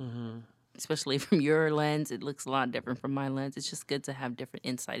 especially from your lens. It looks a lot different from my lens. It's just good to have different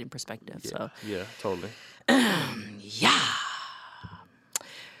insight and perspective. Yeah. So, Yeah. Totally. yeah.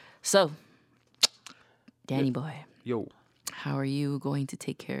 So, Danny boy, Yo. how are you going to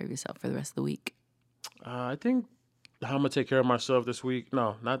take care of yourself for the rest of the week? I think how I'm gonna take care of myself this week.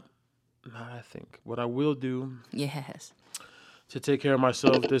 No, not I think. What I will do Yes. to take care of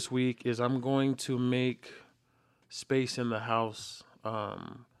myself this week is I'm going to make space in the house.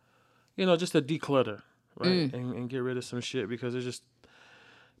 Just to declutter, right, and get rid of some shit because it's just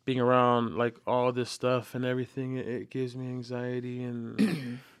being around like all this stuff and everything. It gives me anxiety,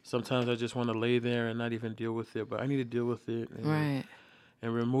 and sometimes I just want to lay there and not even deal with it. But I need to deal with it Right.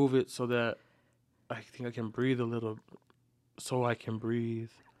 and remove it so that I think I can breathe a little. So I can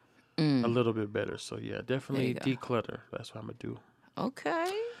breathe a little bit better. So yeah, definitely There you declutter. That's what I'm gonna do.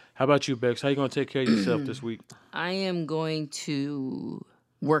 Okay. How about you, Bex? How you gonna take care of yourself this week? I am going to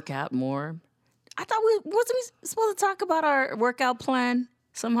work out more. I thought wasn't we supposed to talk about our workout plan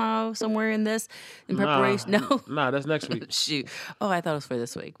somehow, somewhere in this, in preparation? No. Nah, that's next week. Shoot. Oh, I thought it was for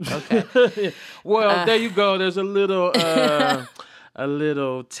this week. Okay. Well, there you go. There's a little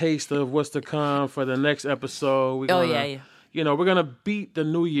taste of what's to come for the next episode. We're Oh, gonna, yeah. we're gonna beat the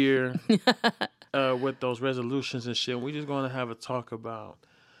new year with those resolutions and shit. We're just gonna have a talk about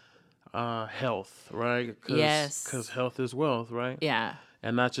health, right? Yes. Because health is wealth, right? Yeah.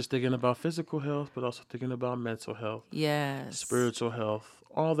 And not just thinking about physical health, but also thinking about mental health, Yes. spiritual health,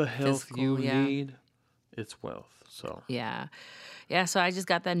 all the health Physical, you yeah. need. It's wealth. So Yeah. Yeah, so I just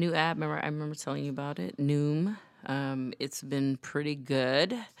got that new app. I remember telling you about it, Noom. It's been pretty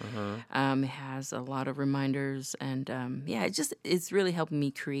good. It has a lot of reminders, and it's really helping me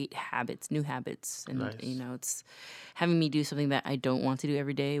create new habits, and Nice. it's having me do something that I don't want to do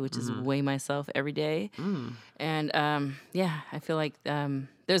every day, which is weigh myself every day. And I feel like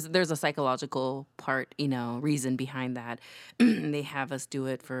there's a psychological part, reason behind that. They have us do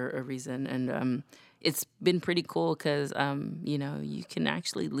it for a reason, and it's been pretty cool because, you can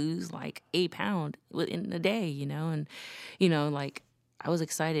actually lose like 8 pounds within a day, and, like I was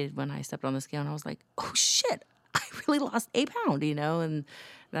excited when I stepped on the scale and I was like, oh shit, I really lost 8 pounds, and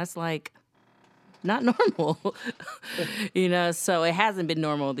that's like not normal, so it hasn't been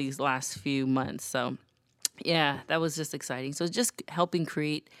normal these last few months. So yeah, that was just exciting. So just helping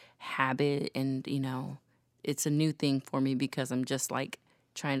create habit and, it's a new thing for me because I'm just like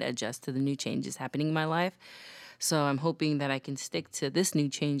trying to adjust to the new changes happening in my life. So I'm hoping that I can stick to this new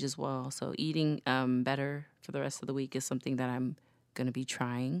change as well. So eating better for the rest of the week is something that I'm going to be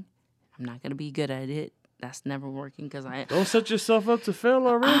trying. I'm not going to be good at it that's never working because Don't set yourself up to fail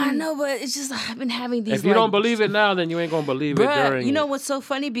already. I know, but it's just I've been having these. If you don't believe it now, then you ain't gonna believe it during. You know what's so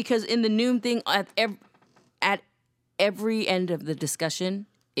funny? Because in the Noom thing, at every end of the discussion,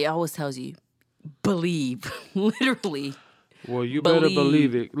 it always tells you, believe, literally. Well, you better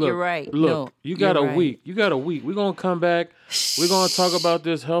believe it. Look, you're right. Look, no, you got a right. week. You got a week. We're gonna come back. We're gonna talk about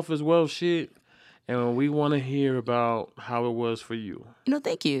this health as well shit, and we want to hear about how it was for you.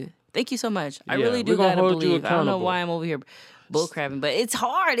 Thank you. Thank you so much. I Yeah, really do we're gonna gotta hold you believe. I don't know accountable. why I'm over here bullcrapping, but it's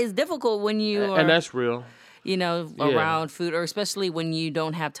hard. It's difficult when you are, And that's real. around food, or especially when you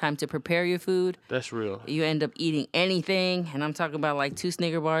don't have time to prepare your food. That's real. You end up eating anything, and I'm talking about like 2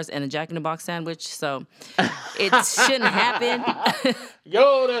 Snicker bars and a Jack in the Box sandwich. So it shouldn't happen.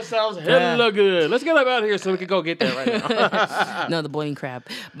 Yo, that sounds hella good. Let's get up out of here so we can go get that right now. No, the boiling crab.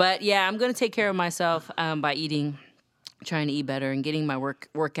 But yeah, I'm gonna take care of myself by trying to eat better and getting my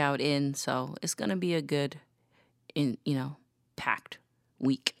workout in. So it's gonna be a good, packed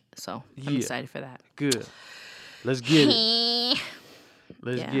week. So I'm excited for that. Good. Let's get it.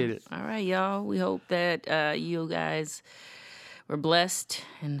 Let's get it. All right, y'all. We hope that you guys were blessed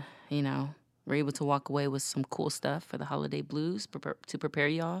and, were able to walk away with some cool stuff for the holiday blues to prepare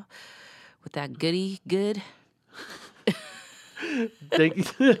y'all with that good.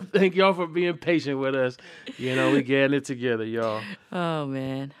 Thank y'all for being patient with us. We getting it together, y'all. Oh,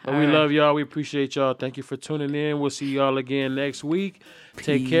 man. But we love y'all. We appreciate y'all. Thank you for tuning in. We'll see y'all again next week.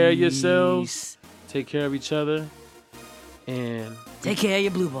 Take care of yourselves. Take care of each other. And take care of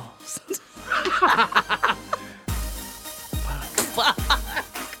your blue balls.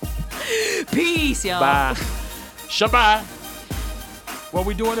 Peace, y'all. Bye. Shabbat. What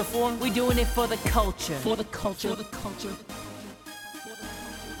we doing it for? We doing it for the culture. For the culture.